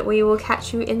 and we will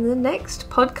catch you in the next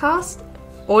podcast,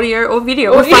 audio or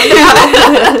video. We'll find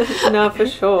out. no, for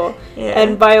sure. Yeah.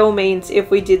 And by all means,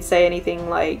 if we did say anything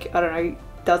like, I don't know,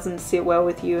 doesn't sit well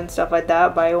with you and stuff like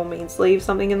that, by all means leave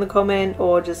something in the comment,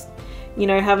 or just, you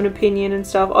know, have an opinion and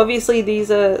stuff. Obviously these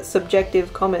are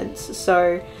subjective comments,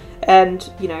 so,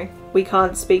 and you know, we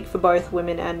can't speak for both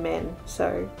women and men,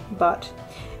 so, but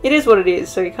it is what it is,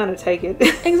 so you kind of take it.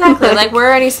 Exactly. Like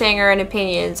we're only saying our own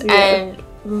opinions, Yeah.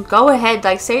 and go ahead,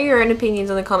 like say your own opinions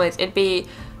in the comments. It'd be,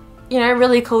 you know,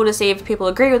 really cool to see if people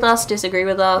agree with us, disagree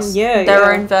with us, Yeah, their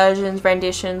yeah. own versions,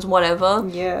 renditions, whatever.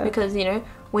 Yeah. Because, you know,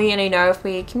 we only know if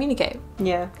we communicate.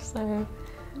 Yeah. So,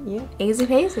 Yeah. easy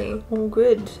peasy. All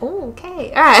good.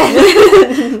 Okay.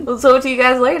 Alright. We'll talk to you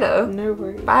guys later. No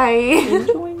worries. Bye.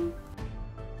 Enjoy.